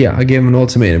 Yeah, I gave him an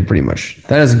ultimatum pretty much.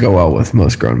 That doesn't go well with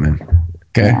most grown men.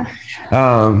 Okay.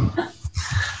 Yeah.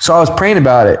 So I was praying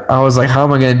about it. I was like, how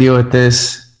am I going to deal with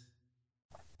this?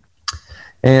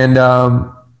 And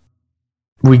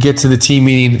we get to the team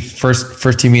meeting,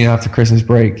 first team meeting after Christmas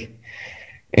break.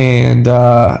 And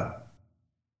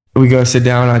we go sit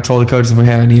down, and I told the coaches,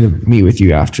 hey, I need to meet with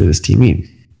you after this team meeting.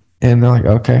 And they're like,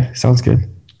 okay, sounds good.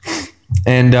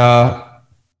 And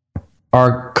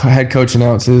our head coach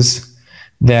announces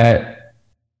that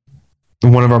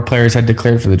one of our players had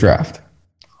declared for the draft.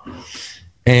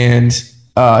 And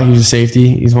he was a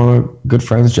safety. He's one of my good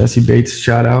friends, Jesse Bates,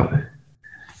 shout out.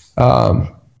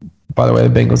 By the way,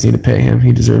 the Bengals need to pay him.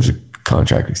 He deserves a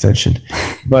contract extension.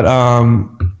 But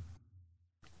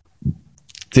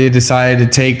they decided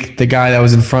to take the guy that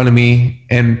was in front of me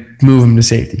and move him to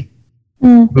safety,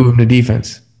 move him to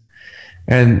defense.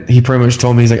 And he pretty much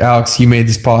told me, he's like, Alex, you made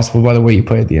this possible by the way you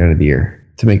played at the end of the year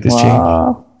to make this change.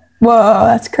 Whoa,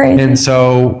 that's crazy. And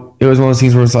so it was one of those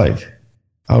things where it's like,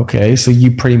 okay, so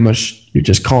you're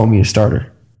just calling me a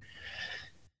starter.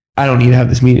 I don't need to have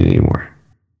this meeting anymore.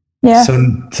 Yeah.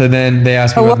 So then they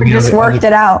asked me. So we just worked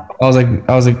it out. I was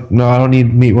like, no, I don't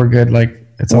need meet. We're good. Like,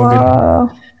 it's all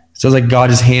good. So it was like God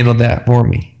just handled that for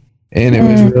me, and it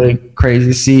was really crazy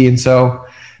to see. And so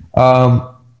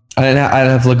I didn't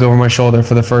have to look over my shoulder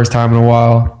for the first time in a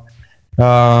while.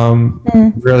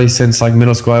 Really since like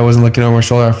middle school, I wasn't looking over my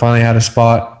shoulder. I finally had a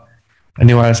spot. I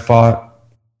knew I had a spot,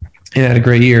 and I had a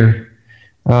great year.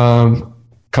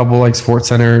 Couple like Sports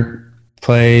Center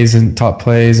plays and top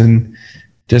plays, and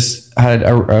just had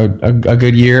a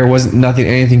good year. It wasn't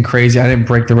anything crazy. I didn't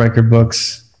break the record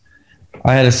books.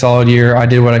 I had a solid year. I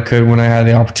did what I could when I had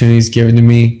the opportunities given to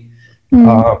me.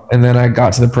 And then I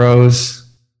got to the pros.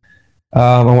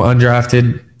 I went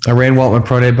undrafted. I ran well at my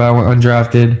pro day, but I went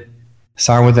undrafted.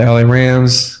 Signed with the LA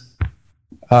Rams.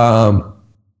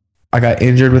 I got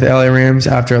injured with the LA Rams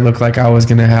after it looked like I was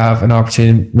going to have an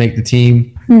opportunity to make the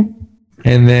team.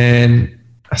 And then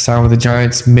I signed with the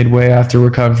Giants midway after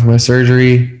recovering from my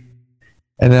surgery.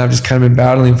 And then I've just kind of been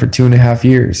battling for 2.5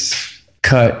 years.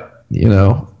 Cut,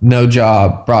 no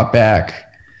job, brought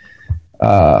back,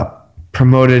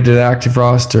 promoted to the active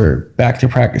roster, back to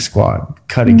practice squad,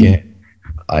 cut again.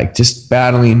 Like, just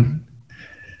battling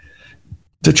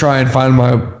to try and find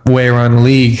my way around the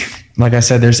league. Like I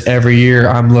said, there's every year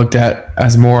I'm looked at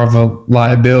as more of a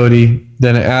liability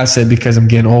than an asset because I'm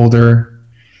getting older,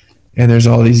 and there's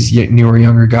all these newer,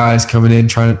 younger guys coming in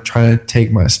trying to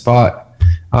take my spot.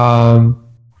 And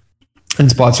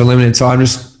spots are limited, so I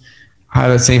had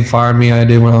the same fire in me I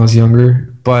did when I was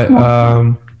younger. But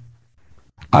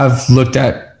I've looked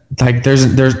at, like,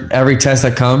 there's every test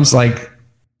that comes, like,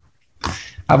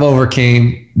 I've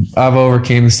overcame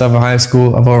the stuff in high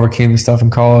school. I've overcame the stuff in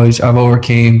college. I've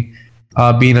overcame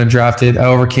being undrafted. I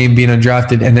overcame being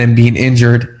undrafted and then being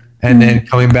injured. And then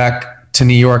coming back to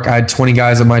New York, I had 20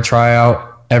 guys on my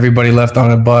tryout. Everybody left on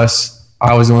a bus.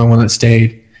 I was the only one that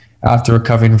stayed after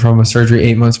recovering from a surgery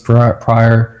 8 months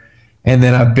prior. And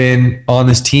then I've been on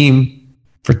this team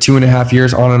for 2.5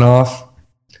 years on and off.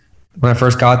 When I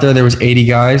first got there was 80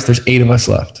 guys. There's 8 of us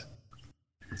left.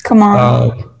 Come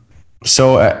on.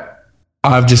 So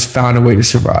I've just found a way to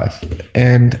survive.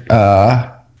 And,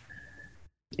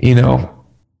 you know,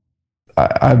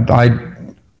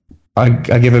 I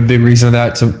give a big reason of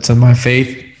that to my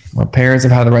faith. My parents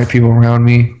have had the right people around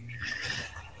me.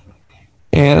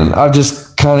 And I've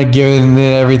just kind of given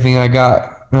it everything I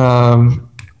got.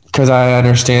 Because I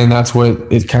understand that's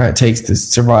what it kind of takes to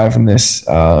survive in this.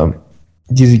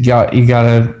 You got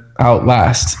to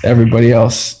outlast everybody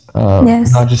else.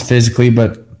 Yes. Not just physically,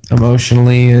 but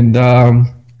emotionally. And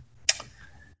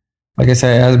like I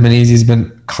said, it hasn't been easy. It's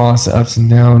been constant ups and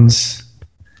downs.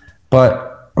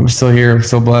 But I'm still here. I'm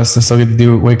still blessed. I still get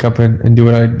to wake up and do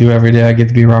what I do every day. I get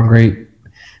to be around great,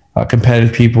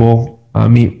 competitive people,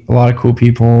 meet a lot of cool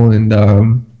people. And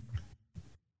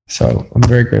so I'm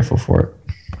very grateful for it.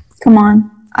 Come on.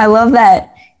 I love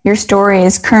that your story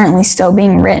is currently still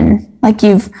being written. Like,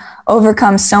 you've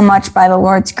overcome so much by the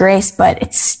Lord's grace, but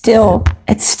it's still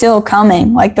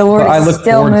coming. Like, the Lord is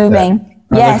still moving.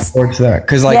 I look forward to that.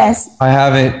 Because I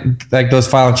haven't, like, those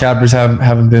final chapters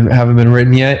haven't been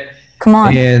written yet. Come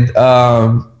on. And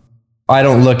I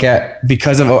don't look at,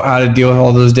 because of how to deal with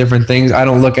all those different things, I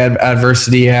don't look at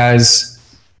adversity as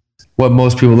what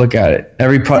most people look at it.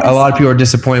 A lot of people are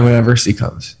disappointed when adversity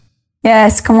comes.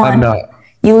 Yes, come on. I'm not.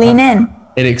 You lean in.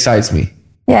 It excites me.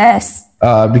 Yes.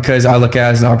 Because I look at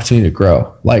it as an opportunity to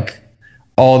grow. Like,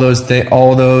 all those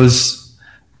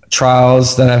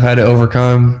trials that I've had to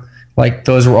overcome, like,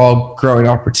 those were all growing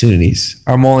opportunities.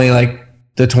 I'm only like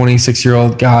the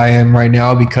 26-year-old guy I am right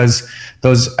now because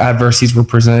those adversities were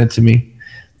presented to me.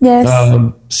 Yes.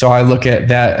 So I look at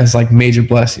that as like major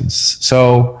blessings.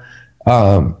 So,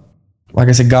 like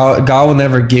I said, God will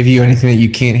never give you anything that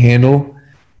you can't handle.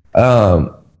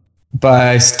 But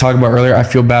I was talking about earlier, I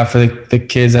feel bad for the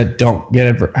kids that don't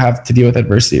have to deal with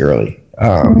adversity early,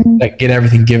 that get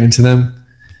everything given to them,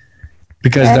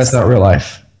 because that's not real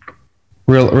life.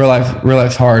 Real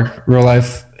life's hard. Real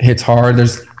life hits hard.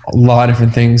 There's a lot of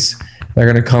different things that are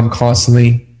going to come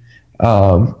constantly.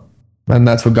 And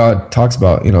that's what God talks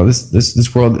about. You know,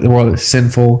 this world, the world is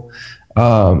sinful.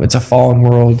 It's a fallen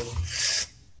world.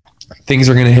 Things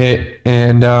are going to hit,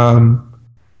 and,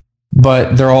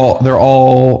 but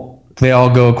they all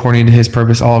go according to his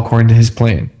purpose, all according to his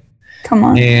plan. Come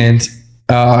on. And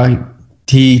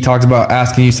he talks about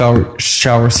asking you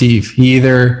shall receive.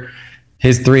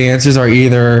 His three answers are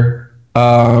either,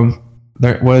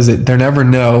 they're never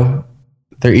no.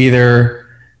 They're either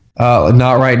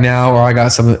not right now, or I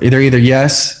got something. Either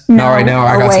yes, no, not right now, or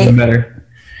I got something better.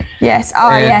 Yes.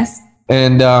 Yes.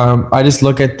 And I just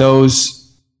look at those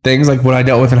things, like what I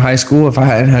dealt with in high school. If I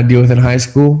hadn't had to deal with it in high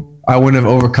school, I wouldn't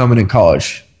have overcome it in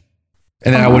college.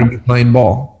 And then I wouldn't be playing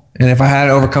ball. And if I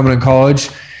hadn't overcome it in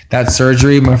college, that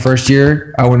surgery my first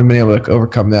year, I wouldn't have been able to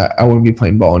overcome that. I wouldn't be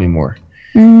playing ball anymore.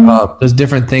 There's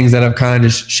different things that have kind of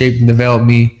just shaped and developed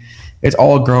me. It's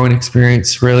all a growing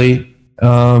experience, really.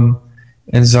 And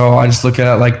so I just look at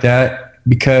it like that,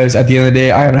 because at the end of the day,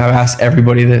 I have asked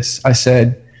everybody this. I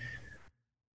said,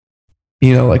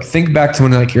 you know, like, think back to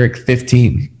when you're like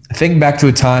 15. Think back to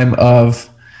a time of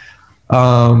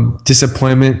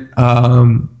disappointment,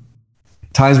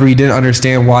 times where you didn't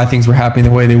understand why things were happening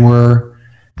the way they were.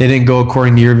 They didn't go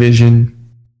according to your vision.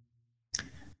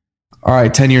 All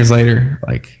right, 10 years later,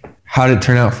 like, how did it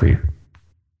turn out for you?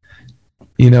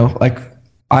 You know, like,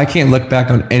 I can't look back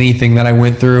on anything that I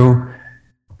went through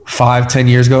 5-10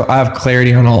 years ago. I have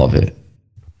clarity on all of it,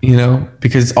 you know,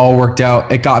 because it's all worked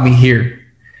out. It got me here.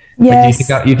 Yes.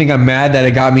 Like, you think I'm mad that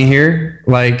it got me here?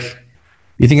 Like,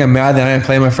 you think I'm mad that I didn't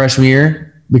play my freshman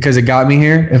year because it got me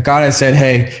here? If God had said,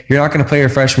 hey, you're not going to play your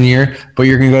freshman year, but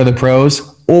you're going to go to the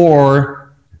pros,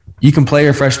 or you can play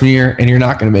your freshman year and you're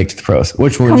not going to make it to the pros,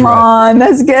 which one would you rather? Come on,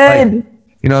 that's good. Like,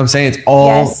 you know what I'm saying? It's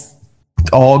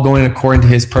all going according to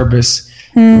his purpose.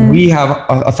 We have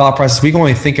a thought process. We can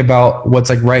only think about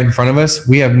what's like right in front of us.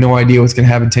 We have no idea what's going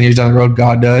to happen 10 years down the road.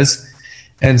 God does.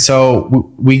 And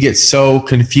so we get so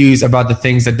confused about the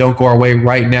things that don't go our way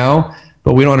right now,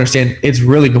 but we don't understand it's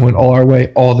really going all our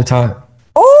way all the time.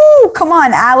 Oh, come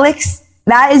on, Alex.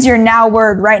 That is your now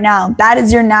word right now. That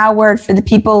is your now word for the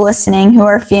people listening who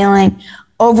are feeling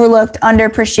overlooked,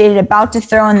 underappreciated, about to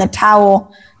throw in the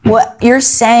towel. What you're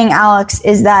saying, Alex,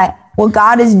 is that what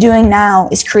God is doing now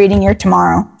is creating your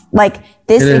tomorrow. Like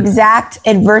this exact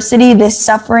adversity, this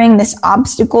suffering, this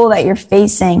obstacle that you're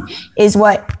facing is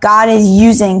what God is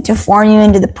using to form you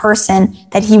into the person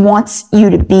that he wants you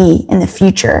to be in the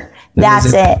future.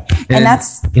 That's it. And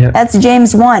that's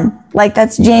James 1. Like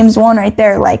that's James 1 right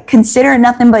there. Like consider it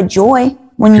nothing but joy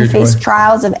when you face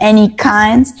trials of any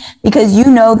kinds, because you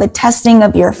know the testing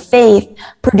of your faith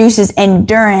produces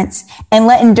endurance, and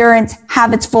let endurance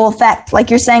have its full effect. Like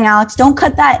you're saying, Alex, don't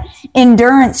cut that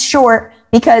endurance short,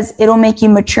 because it'll make you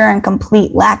mature and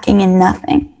complete, lacking in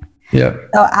nothing. Yeah.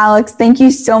 So Alex, thank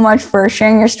you so much for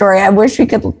sharing your story. I wish we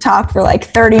could talk for like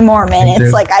 30 more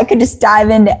minutes. Like I could just dive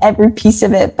into every piece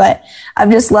of it, but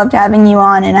I've just loved having you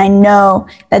on. And I know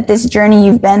that this journey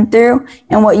you've been through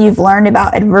and what you've learned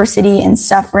about adversity and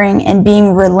suffering and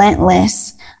being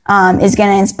relentless is going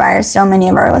to inspire so many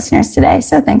of our listeners today.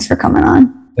 So thanks for coming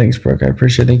on. Thanks, Brooke. I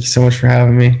appreciate it. Thank you so much for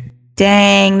having me.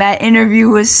 Dang, that interview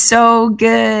was so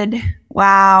good.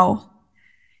 Wow.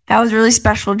 That was really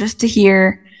special just to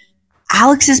hear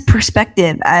Alex's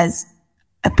perspective as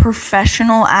a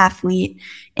professional athlete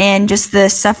and just the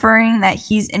suffering that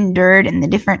he's endured and the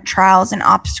different trials and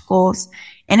obstacles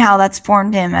and how that's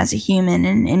formed him as a human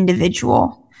and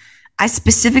individual. I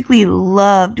specifically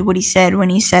loved what he said when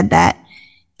he said that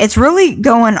it's really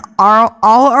going all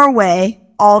our way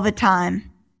all the time.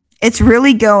 It's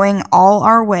really going all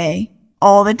our way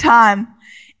all the time.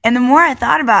 And the more I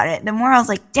thought about it, the more I was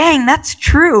like, dang, that's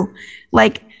true.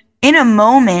 Like in a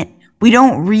moment, we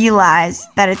don't realize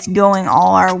that it's going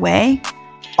all our way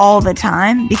all the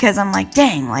time, because I'm like,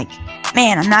 dang, like,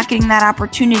 man, I'm not getting that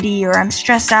opportunity, or I'm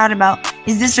stressed out about,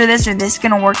 is this or this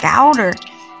going to work out? Or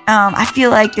I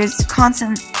feel like there's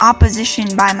constant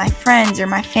opposition by my friends or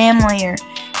my family or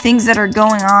things that are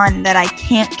going on that I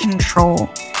can't control.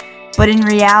 But in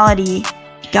reality,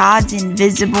 God's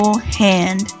invisible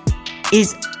hand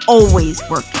is always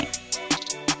working.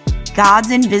 God's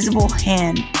invisible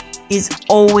hand is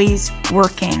always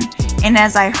working. And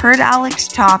as I heard Alex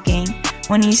talking,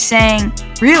 when he's saying,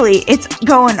 really, it's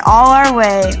going all our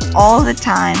way all the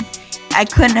time, I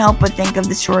couldn't help but think of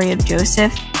the story of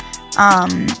Joseph.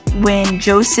 When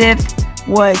Joseph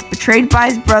was betrayed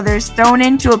by his brothers, thrown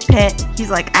into a pit, he's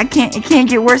like, it can't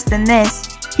get worse than this.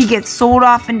 He gets sold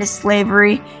off into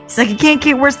slavery. He's like, it can't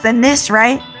get worse than this,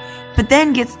 right? But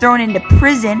then gets thrown into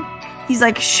prison. He's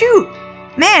like, shoot,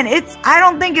 man, I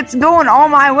don't think it's going all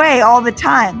my way all the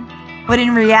time. But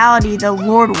in reality, the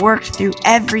Lord worked through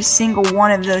every single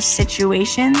one of those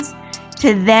situations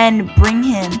to then bring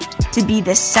him to be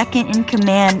the second in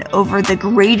command over the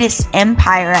greatest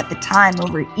empire at the time,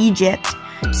 over Egypt,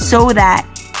 so that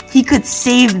he could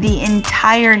save the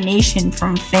entire nation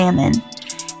from famine.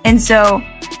 And so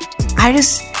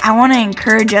I want to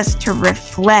encourage us to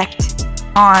reflect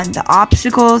on the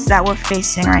obstacles that we're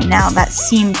facing right now that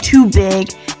seem too big,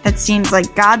 that seems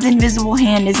like God's invisible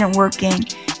hand isn't working,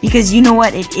 because you know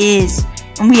what, it is.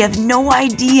 And we have no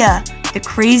idea the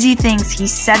crazy things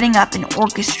he's setting up and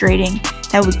orchestrating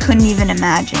that we couldn't even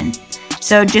imagine.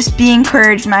 So just be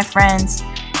encouraged, my friends.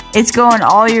 It's going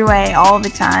all your way all the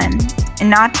time. And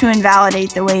not to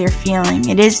invalidate the way you're feeling.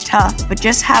 It is tough, but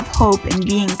just have hope and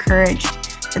be encouraged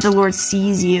that the Lord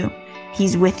sees you.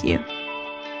 He's with you.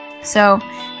 So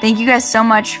thank you guys so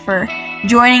much for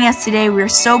joining us today. We're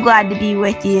so glad to be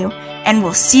with you, and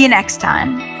we'll see you next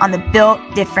time on the Built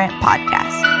Different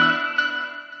podcast.